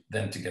motivation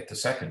then to get the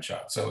second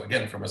shot. So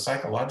again, from a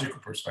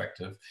psychological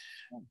perspective,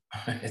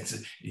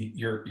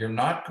 you're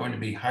not going to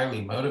be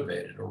highly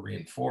motivated or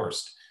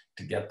reinforced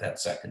to get that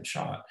second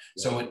shot.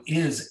 Yeah. So it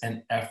is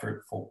an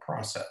effortful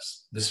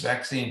process. This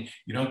vaccine,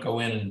 you don't go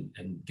in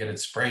and get it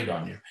sprayed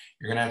on you.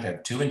 You're gonna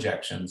have 2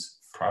 injections,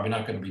 probably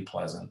not gonna be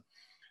pleasant,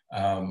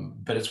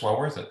 but it's well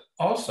worth it.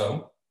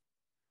 Also,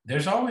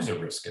 there's always a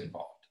risk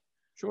involved.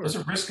 Sure. There's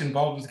a risk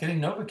involved with getting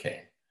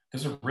Novocaine.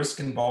 There's a risk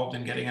involved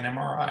in getting an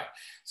MRI.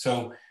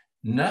 So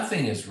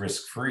nothing is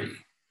risk-free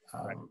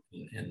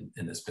in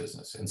this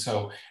business. And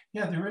so,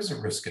 yeah, there is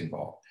a risk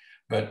involved.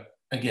 But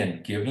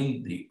again,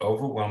 given the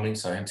overwhelming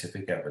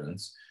scientific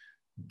evidence,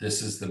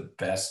 this is the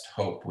best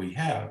hope we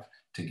have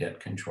to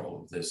get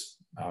control of this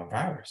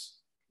virus.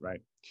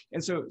 Right.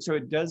 And so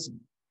it does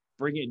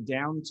bring it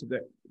down to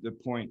the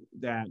point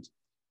that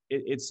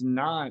it's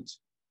not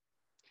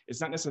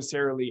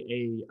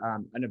necessarily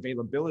an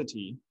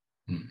availability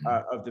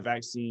of the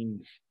vaccine.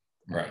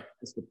 Right.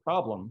 It's the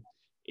problem.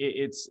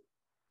 It's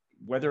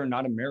whether or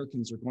not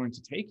Americans are going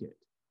to take it.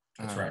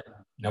 That's right.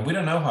 Now, we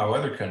don't know how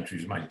other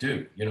countries might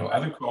do. You know,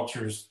 other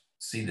cultures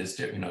see this.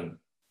 You know,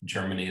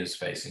 Germany is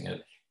facing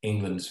it.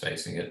 England is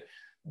facing it.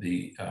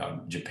 The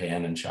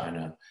Japan and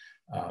China,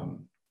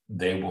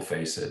 they will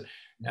face it.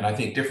 And I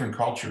think different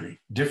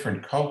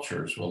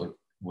cultures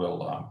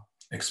will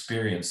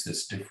experience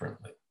this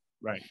differently.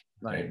 Right.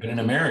 Okay? But in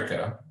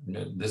America,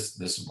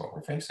 this is what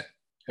we're facing.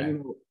 Okay?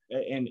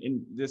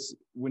 And this,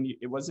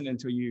 it wasn't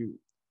until you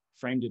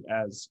framed it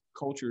as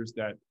cultures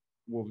that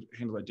will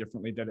handle it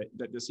differently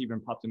that this even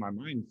popped in my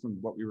mind from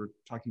what we were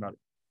talking about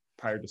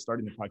prior to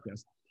starting the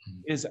podcast.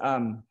 Is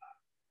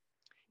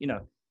you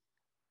know,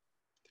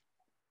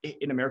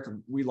 in America,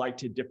 we like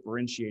to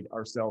differentiate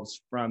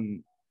ourselves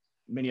from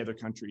many other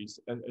countries,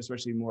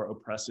 especially more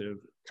oppressive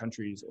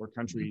countries or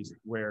countries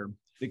where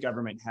the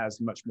government has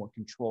much more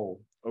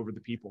control over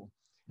the people.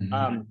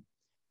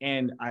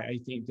 And I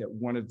think that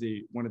one of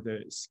the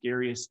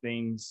scariest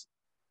things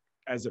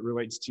as it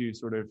relates to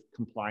sort of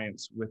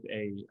compliance with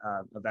a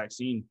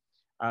vaccine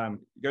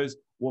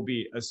will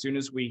be as soon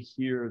as we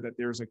hear that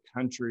there's a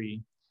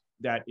country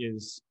that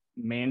is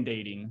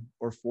mandating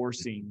or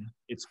forcing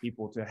its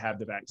people to have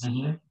the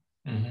vaccine.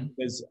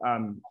 Because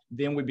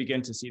then we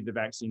begin to see the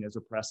vaccine as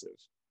oppressive.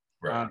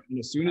 Right. And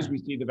as soon as we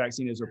see the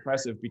vaccine as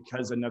oppressive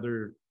because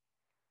another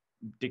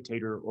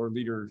dictator or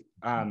leader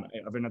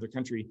of another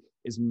country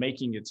is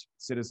making its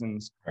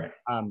citizens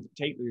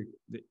take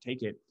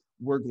it,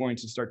 we're going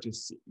to start to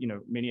see,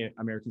 many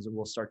Americans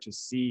will start to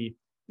see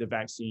the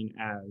vaccine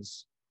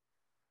as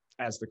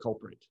the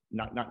culprit,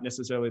 not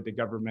necessarily the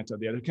government of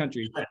the other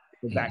country, but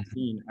the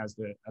vaccine as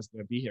the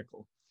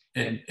vehicle.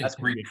 It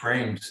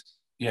reframes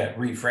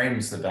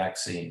the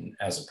vaccine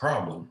as a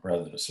problem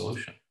rather than a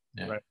solution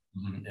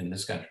in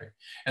this country.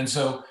 And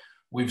so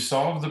we've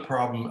solved the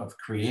problem of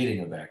creating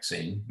a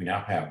vaccine. We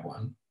now have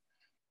one.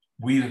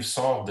 We have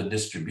solved the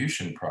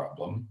distribution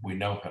problem. We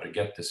know how to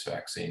get this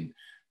vaccine.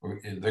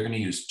 They're going to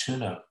use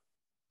tuna.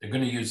 They're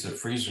going to use the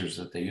freezers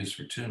that they use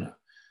for tuna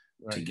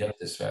to get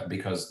this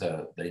because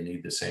they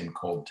need the same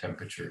cold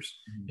temperatures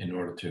in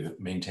order to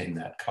maintain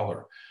that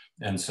color.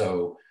 And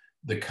so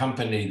the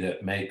company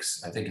that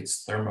makes, I think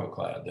it's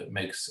Thermoclad, that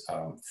makes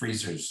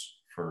freezers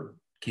for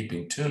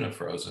keeping tuna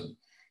frozen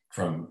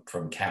from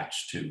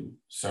catch to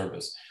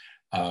service,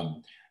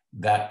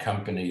 that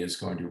company is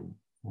going to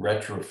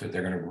retrofit,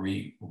 they're going to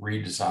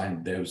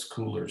redesign those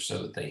coolers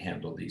so that they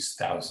handle these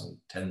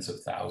tens of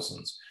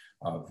thousands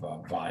of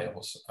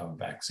vials of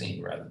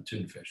vaccine rather than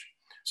tuna fish.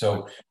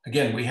 So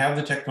again, we have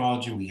the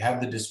technology, we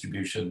have the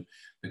distribution.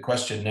 The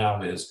question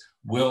now is,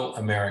 will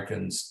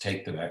Americans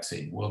take the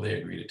vaccine? Will they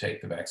agree to take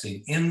the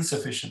vaccine in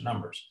sufficient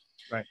numbers?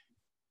 Right.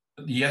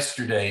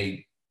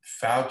 Yesterday,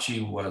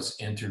 Fauci was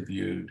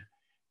interviewed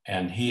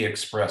and he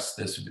expressed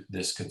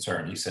this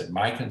concern. He said,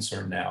 my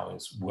concern now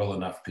is, will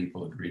enough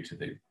people agree to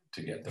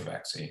get the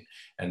vaccine?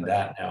 And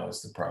that now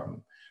is the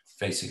problem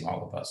facing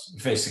all of us,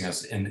 facing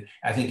us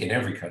I think in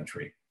every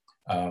country.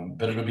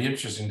 But it'll be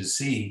interesting to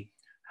see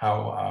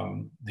how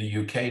the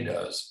UK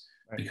does,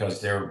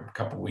 because they're a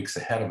couple of weeks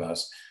ahead of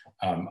us.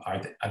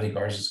 I think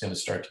ours is going to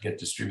start to get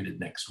distributed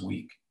next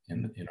week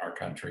in our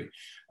country.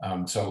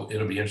 So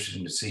it'll be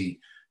interesting to see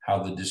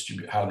how the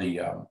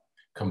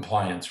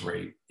compliance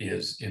rate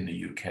is in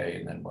the UK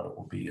and then what it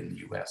will be in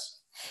the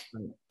US.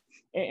 Right.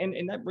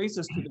 And that brings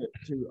us to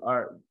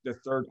the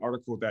third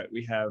article that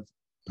we have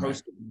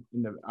posted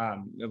in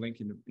the link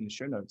in the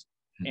show notes.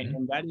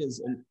 And that is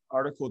an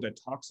article that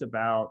talks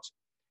about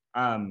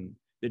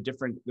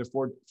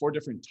the four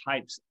different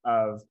types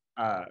of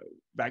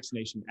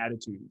vaccination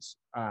attitudes.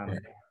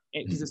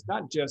 Because it's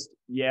not just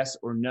yes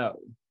or no.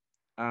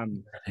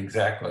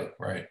 Exactly,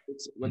 right.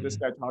 What this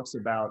guy talks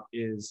about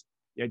is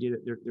the idea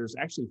that there's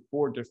actually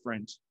four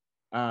different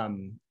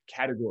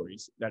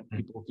categories that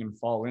people can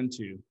fall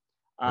into.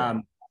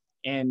 And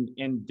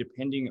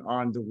depending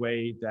on the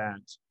way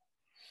that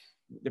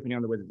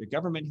the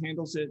government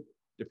handles it,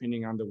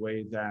 depending on the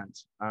way that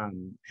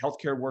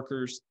healthcare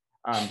workers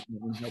and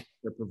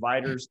healthcare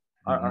providers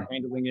are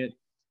handling it,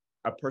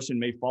 a person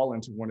may fall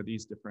into one of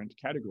these different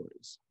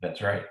categories.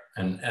 That's right.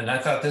 And I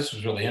thought this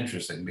was really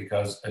interesting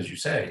because, as you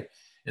say,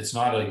 it's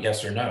not a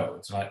yes or no.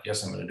 It's not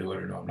yes, I'm going to do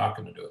it, or no, I'm not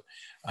going to do it.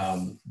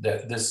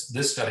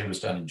 This study was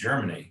done in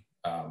Germany,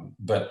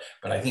 but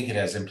I think it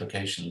has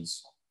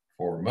implications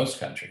for most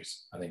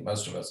countries. I think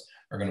most of us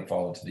are going to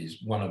fall into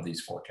one of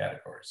these four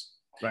categories.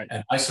 Right.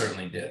 And I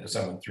certainly did. As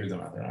I went through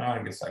them, I thought, oh,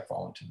 I guess I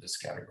fall into this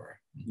category.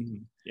 Mm-hmm.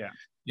 Yeah.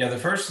 Yeah, the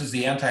first is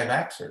the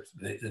anti-vaxxers.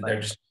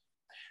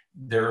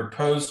 They're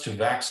opposed to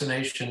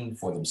vaccination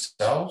for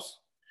themselves,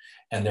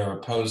 and they're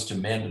opposed to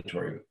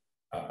mandatory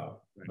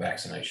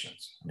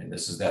vaccinations. I mean,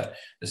 this is that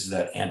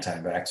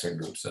anti-vaxxer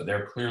group. So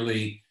they're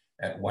clearly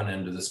at one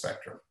end of the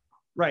spectrum.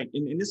 Right,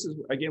 and this is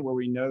again where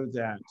we know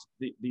that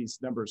these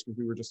numbers, because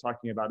we were just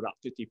talking about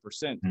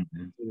 50%,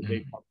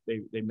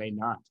 they may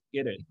not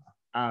get it.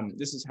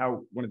 This is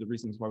how one of the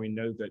reasons why we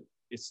know that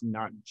it's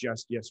not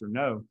just yes or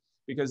no,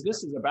 because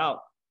this is about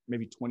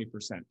maybe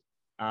 20%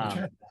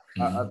 of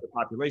the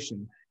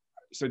population.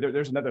 So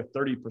there's another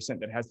 30%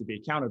 that has to be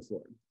accounted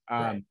for.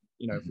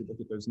 You know, if we look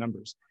at those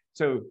numbers,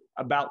 so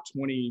about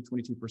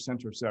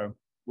 22% or so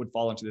would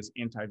fall into this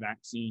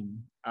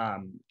anti-vaccine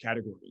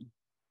category.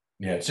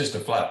 Yeah, it's just a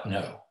flat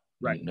no.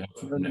 Right. No.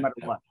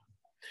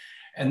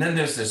 And then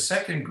there's the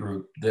second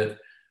group that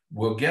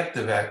will get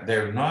the vaccine.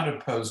 They're not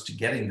opposed to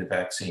getting the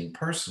vaccine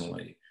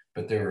personally,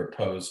 but they're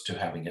opposed to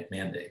having it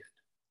mandated.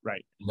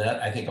 Right. And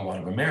that, I think a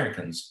lot of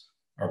Americans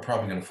are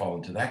probably going to fall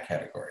into that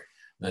category,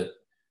 that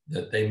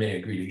they may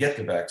agree to get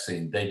the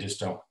vaccine, they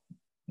just don't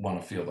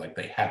want to feel like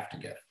they have to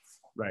get it.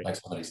 Right. Like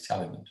somebody's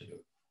telling them to do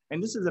it.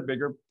 And this is a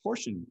bigger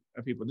portion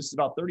of people. This is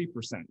about 30%.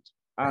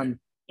 Right.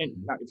 And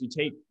now if you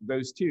take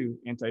those two,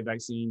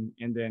 anti-vaccine,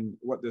 and then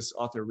what this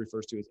author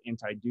refers to as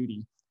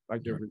anti-duty,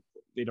 like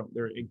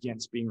they're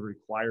against being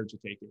required to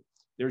take it.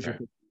 There's your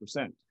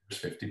 50%.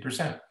 There's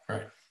 50%,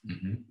 right?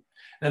 Mm-hmm.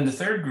 Then the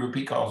third group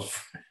he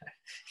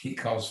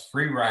calls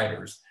free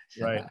riders.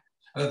 Right.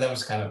 I thought that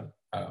was kind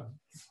of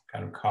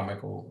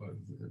comical,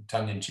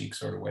 tongue-in-cheek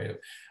sort of way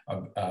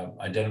of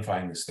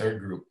identifying this third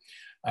group.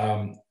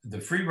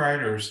 The free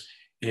riders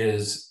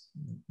is,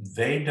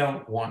 they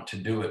don't want to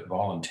do it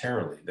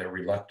voluntarily. They're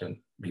reluctant,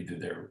 either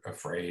they're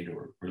afraid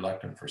or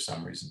reluctant for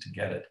some reason to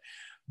get it,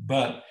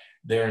 but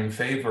they're in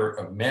favor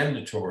of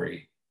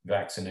mandatory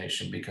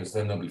vaccination because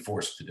then they'll be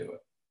forced to do it.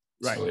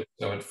 Right.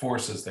 So it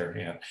forces their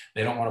hand.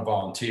 They don't want to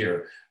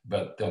volunteer,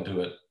 but they'll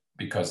do it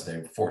because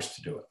they're forced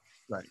to do it.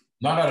 Right.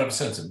 Not out of a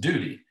sense of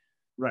duty,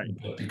 right,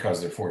 but because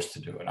they're forced to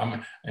do it.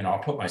 I'll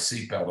put my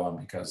seatbelt on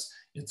because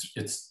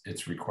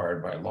it's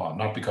required by law,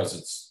 not because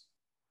it's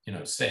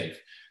safe,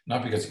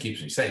 not because it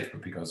keeps me safe,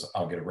 but because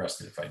I'll get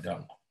arrested if I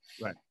don't.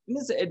 Right,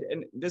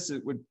 and this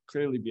would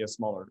clearly be a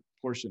smaller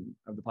portion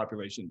of the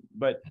population,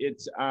 but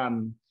it's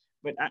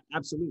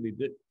absolutely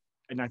that,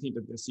 and I think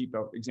that the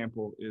seatbelt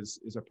example is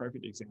a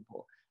perfect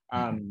example.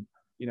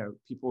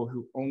 People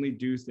who only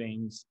do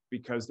things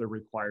because they're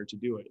required to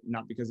do it,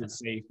 not because it's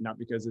safe, not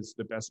because it's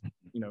the best,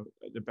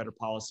 the better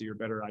policy or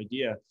better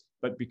idea,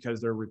 but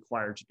because they're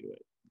required to do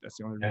it. That's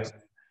the only reason.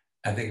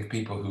 I think of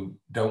people who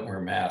don't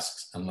wear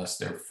masks unless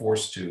they're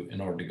forced to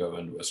in order to go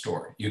into a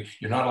store.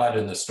 You're not allowed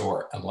in the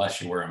store unless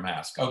you wear a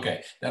mask.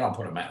 Okay, then I'll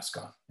put a mask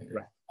on.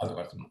 Right.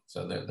 Otherwise,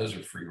 so those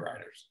are free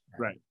riders.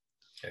 Right.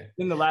 Okay.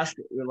 Then the last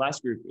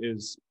group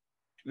is,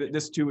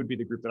 this too would be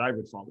the group that I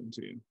would fall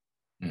into.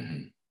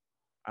 Mm-hmm.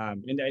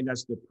 And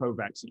that's the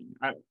pro-vaccine.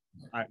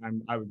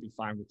 I would be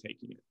fine with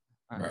taking it.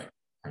 Right.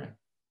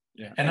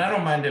 Yeah. And I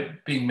don't mind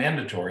it being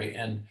mandatory.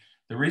 And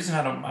the reason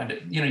I don't mind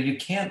it, you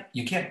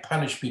can't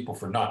punish people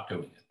for not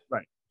doing it.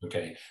 Right.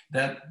 Okay.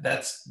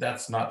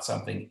 That's not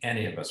something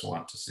any of us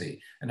want to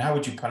see. And how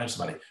would you punish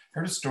somebody? I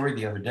heard a story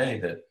the other day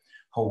that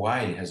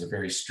Hawaii has a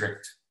very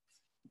strict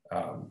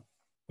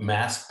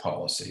mask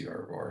policy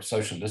or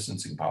social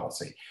distancing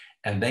policy,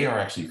 and they are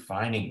actually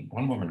fining.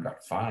 One woman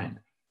got fined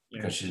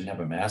because she didn't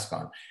have a mask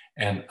on,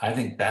 and I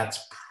think that's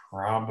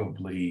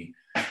probably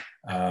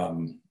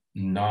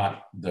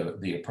not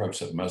the approach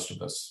that most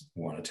of us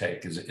want to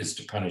take, is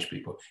to punish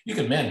people. You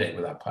can mandate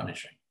without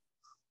punishing.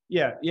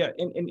 Yeah,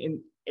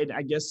 and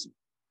I guess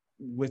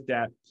with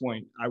that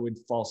point, I would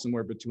fall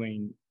somewhere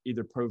between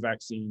either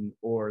pro-vaccine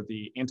or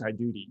the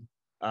anti-duty,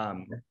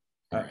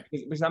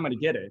 because I'm going to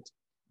get it,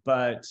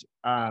 but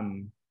I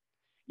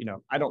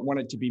don't want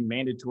it to be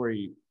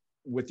mandatory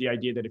with the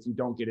idea that if you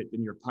don't get it,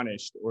 then you're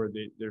punished, or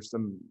there's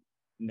some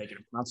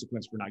negative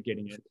consequence for not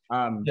getting it.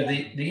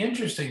 The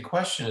interesting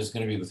question is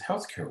going to be with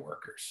healthcare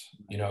workers.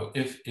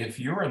 If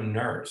you're a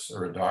nurse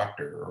or a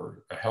doctor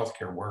or a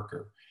healthcare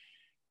worker,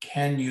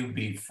 can you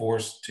be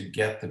forced to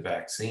get the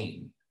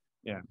vaccine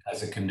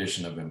as a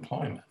condition of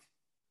employment?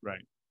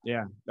 Right.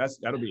 Yeah,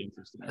 that'll be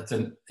interesting.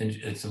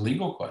 It's a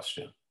legal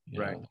question.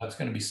 Right. That's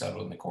going to be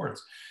settled in the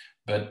courts.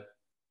 But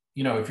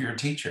if you're a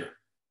teacher,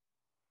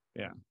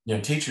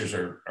 teachers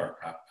are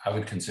I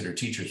would consider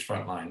teachers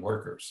frontline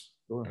workers.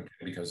 Sure. Okay,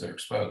 because they're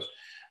exposed.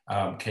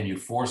 Can you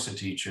force a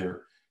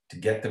teacher to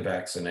get the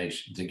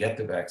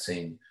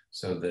vaccine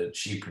so that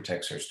she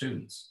protects her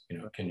students?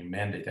 Can you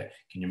mandate that?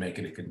 Can you make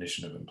it a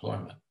condition of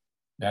employment?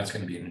 That's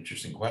going to be an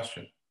interesting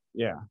question.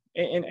 Yeah,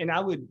 and I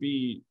would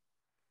be,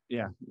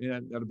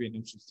 that'll be an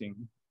interesting.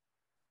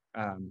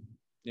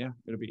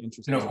 It'll be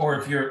interesting. Or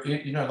if you're,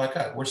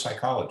 like we're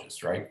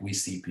psychologists, right? We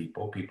see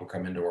people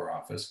come into our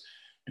office.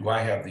 Do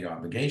I have the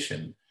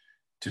obligation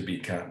to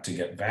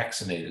get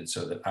vaccinated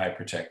so that I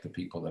protect the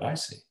people that I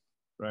see?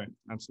 Right.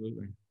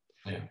 Absolutely.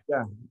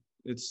 Yeah.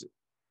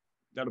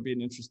 that'll be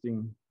an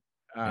interesting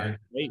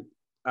debate.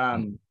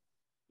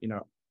 You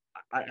know,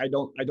 I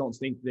don't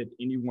think that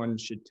anyone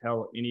should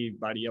tell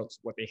anybody else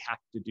what they have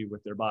to do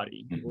with their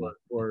body,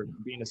 or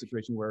be in a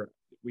situation where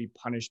we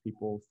punish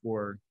people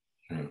for,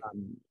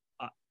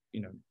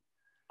 you know,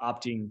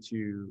 opting to,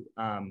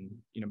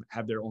 you know,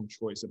 have their own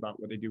choice about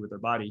what they do with their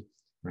body.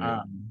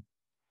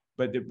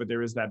 But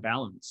there is that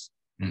balance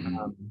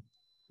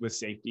with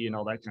safety and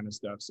all that kind of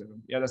stuff. So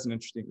yeah, that's going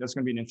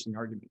to be an interesting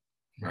argument.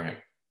 Right.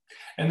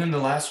 And then the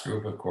last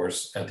group, of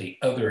course, at the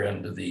other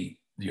end of you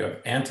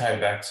have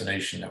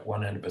anti-vaccination at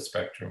one end of the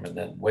spectrum, and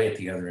then way at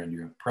the other end,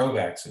 you have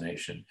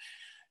pro-vaccination.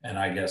 And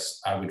I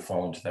guess I would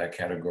fall into that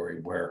category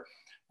where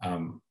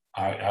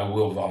I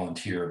will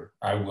volunteer.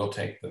 I will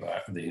take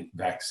the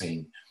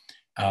vaccine.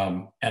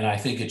 And I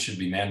think it should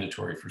be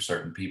mandatory for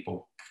certain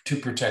people to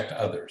protect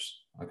others.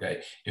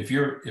 Okay. If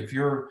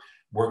you're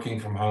working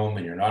from home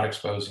and you're not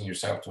exposing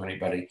yourself to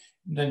anybody,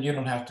 then you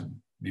don't have to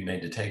be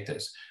made to take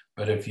this.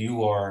 But if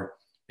you're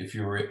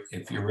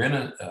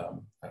in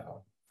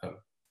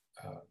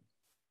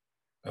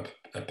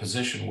a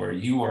position where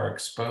you are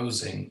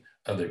exposing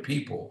other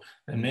people,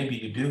 then maybe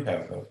you do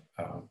have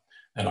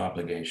an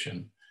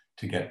obligation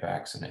to get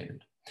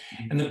vaccinated.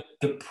 And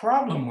the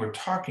problem we're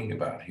talking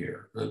about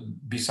here,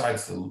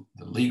 besides the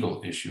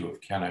legal issue of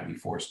can I be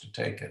forced to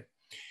take it,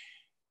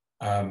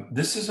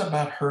 this is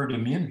about herd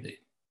immunity.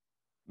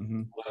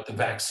 What the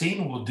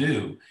vaccine will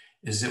do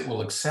is it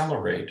will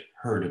accelerate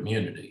herd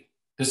immunity.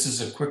 This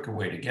is a quicker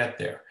way to get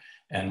there,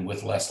 and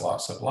with less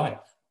loss of life.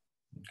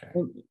 Okay.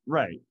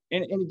 Right.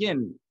 And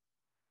again,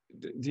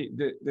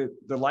 the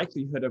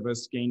likelihood of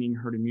us gaining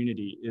herd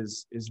immunity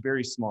is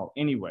very small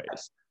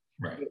anyways.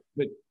 Right.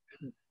 But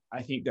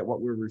I think that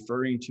what we're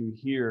referring to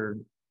here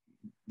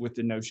with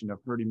the notion of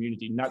herd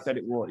immunity, not that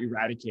it will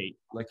eradicate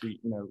like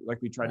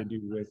we try to do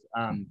with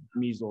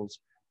measles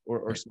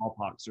or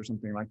smallpox or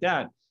something like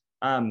that.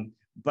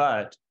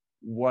 But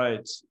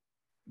what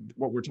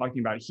we're talking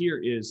about here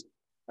is,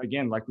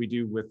 again, like we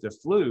do with the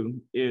flu,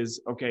 is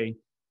okay,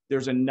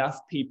 there's enough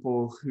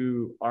people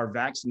who are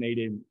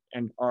vaccinated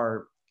and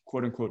are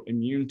quote unquote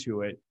immune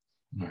to it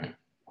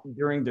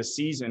during the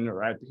season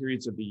or at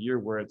periods of the year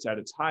where it's at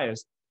its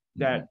highest,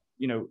 that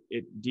you know,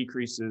 it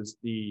decreases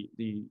the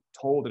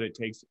toll that it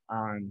takes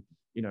on,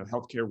 you know,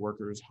 healthcare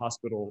workers,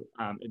 hospital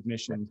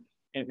admissions,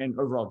 and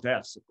overall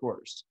deaths, of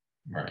course.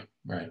 Right.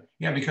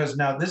 Yeah, because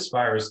now this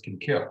virus can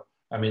kill.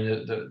 I mean,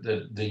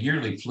 the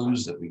yearly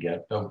flus that we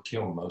get don't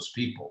kill most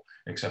people,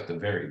 except the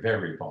very,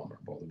 very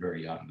vulnerable, the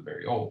very young, the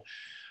very old.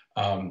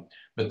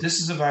 But this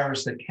is a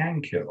virus that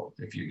can kill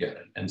if you get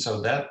it. And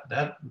so that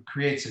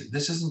creates it.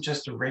 This isn't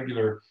just a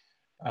regular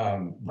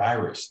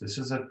virus. This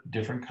is a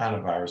different kind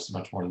of virus,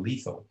 much more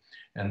lethal.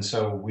 And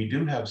so we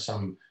do have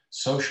some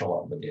social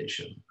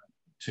obligation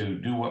to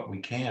do what we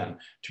can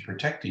to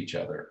protect each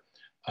other.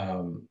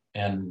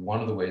 And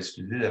one of the ways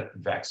to do that,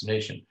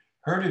 vaccination.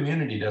 Herd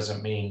immunity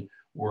doesn't mean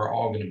we're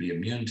all going to be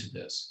immune to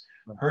this.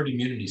 Herd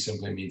immunity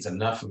simply means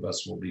enough of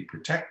us will be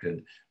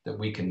protected that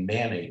we can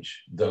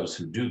manage those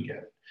who do get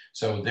it.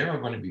 So there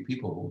are going to be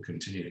people who will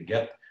continue to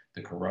get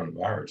the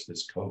coronavirus,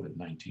 this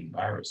COVID-19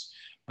 virus,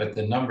 but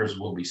the numbers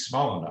will be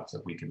small enough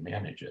that we can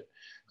manage it.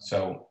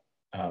 So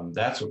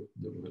that's what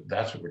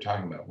we're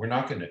talking about. We're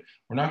not going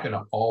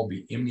to all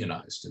be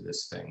immunized to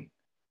this thing,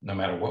 no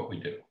matter what we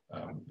do,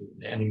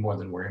 any more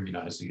than we're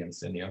immunized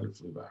against any other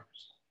flu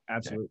virus.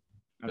 Absolutely. Okay?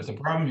 But the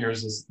problem here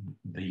is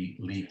the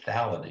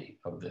lethality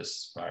of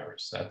this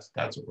virus.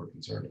 That's what we're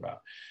concerned about.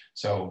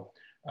 So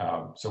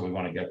we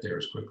want to get there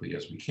as quickly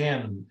as we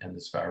can, and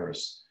this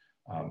virus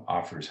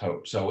offers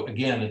hope. So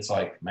again, it's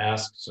like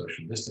masks,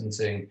 social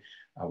distancing,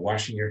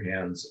 washing your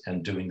hands,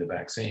 and doing the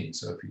vaccine.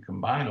 So if you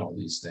combine all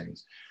these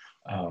things,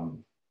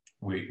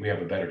 we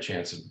have a better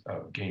chance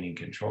of gaining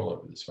control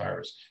over this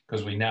virus,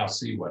 because we now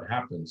see what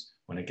happens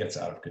when it gets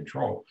out of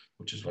control,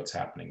 which is what's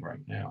happening right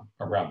now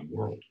around the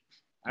world.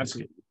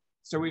 Absolutely.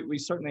 So we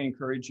certainly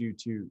encourage you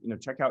to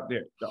check out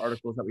the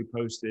articles that we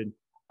posted,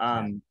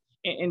 and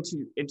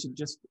to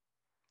just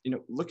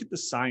look at the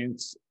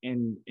science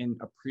and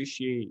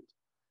appreciate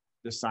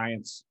the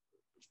science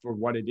for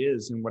what it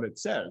is and what it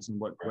says and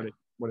what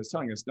it's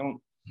telling us.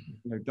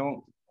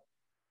 Don't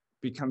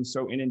become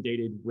so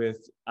inundated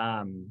with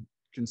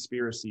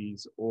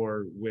conspiracies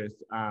or with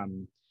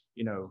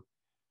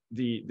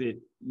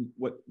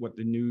what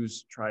the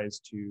news tries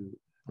to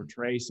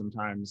portray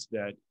sometimes,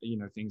 that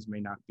things may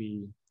not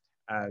be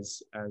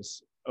as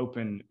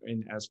open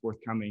and as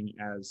forthcoming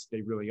as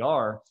they really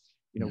are.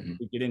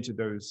 We get into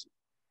those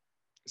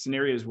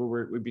scenarios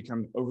where we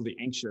become overly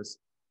anxious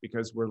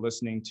because we're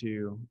listening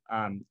to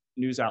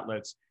news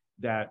outlets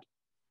that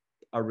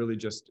are really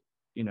just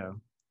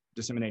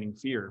disseminating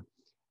fear.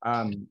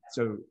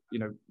 So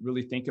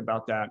really think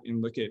about that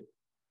and look at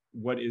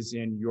what is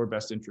in your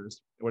best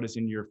interest, what is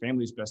in your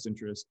family's best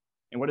interest,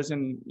 and what is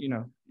in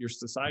your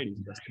society's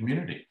best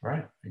community.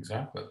 Right.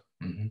 Exactly.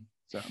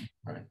 So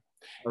right.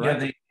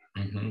 Right.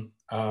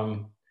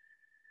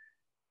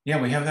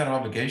 Yeah, we have that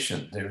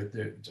obligation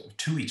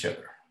to each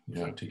other,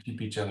 to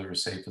keep each other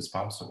as safe as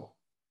possible.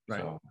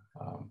 Right. So,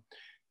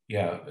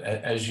 yeah,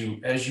 as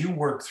you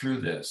work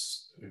through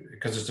this,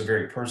 because it's a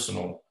very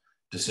personal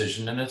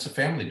decision and it's a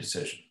family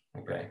decision,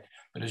 okay?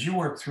 But as you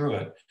work through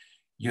it,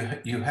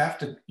 you have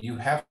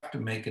to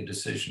make a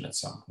decision at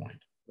some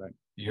point.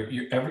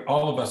 Right.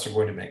 All of us are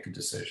going to make a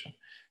decision.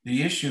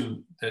 The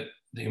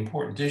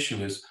important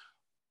issue is,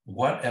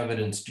 what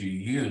evidence do you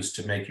use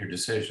to make your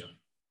decision?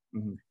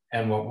 Mm-hmm.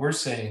 And what we're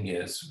saying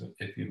is,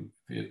 if you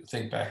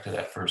think back to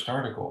that first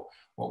article,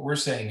 what we're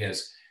saying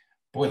is,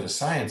 boy, the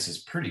science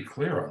is pretty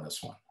clear on this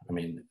one. I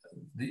mean,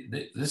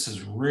 this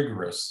is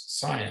rigorous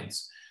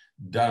science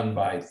done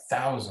by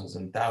thousands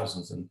and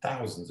thousands and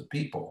thousands of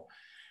people.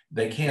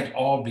 They can't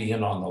all be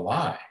in on the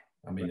lie.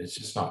 I mean, it's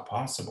just not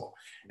possible.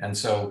 And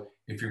so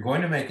if you're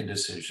going to make a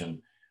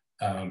decision,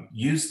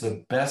 use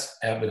the best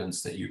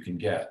evidence that you can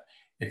get.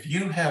 If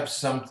you have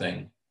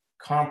something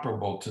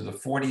comparable to the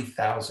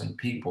 40,000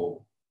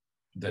 people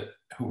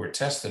who were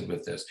tested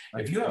with this,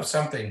 if you have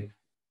something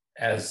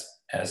as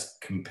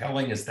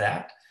compelling as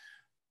that,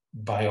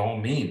 by all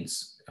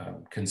means,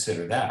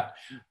 consider that.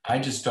 I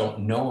just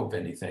don't know of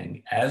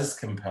anything as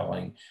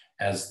compelling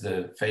as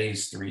the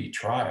phase 3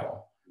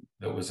 trial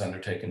that was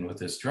undertaken with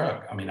this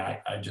drug. I mean, I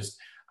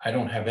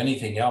don't have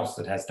anything else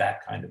that has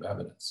that kind of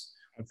evidence.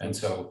 And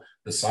so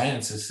the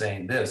science is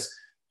saying this.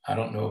 I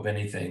don't know of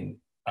anything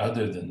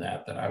other than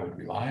that I would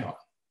rely on.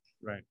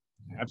 Right.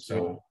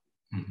 Absolutely.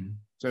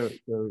 So,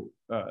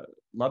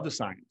 love the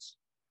science.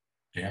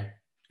 Yeah.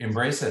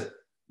 Embrace it.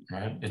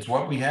 Right. It's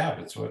what we have.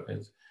 It's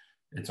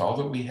all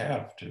that we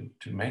have to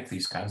make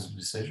these kinds of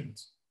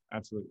decisions.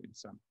 Absolutely.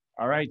 So,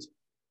 all right.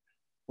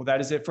 Well, that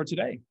is it for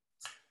today.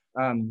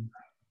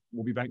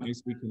 We'll be back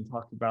next week and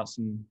talk about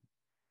some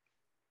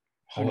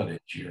holiday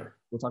cheer.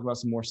 We'll talk about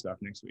some more stuff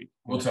next week.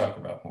 We'll talk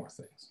about more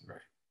things. Right.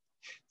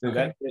 So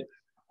that's it.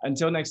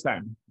 Until next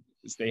time,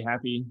 stay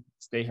happy,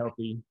 stay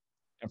healthy,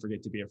 and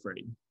forget to be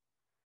afraid.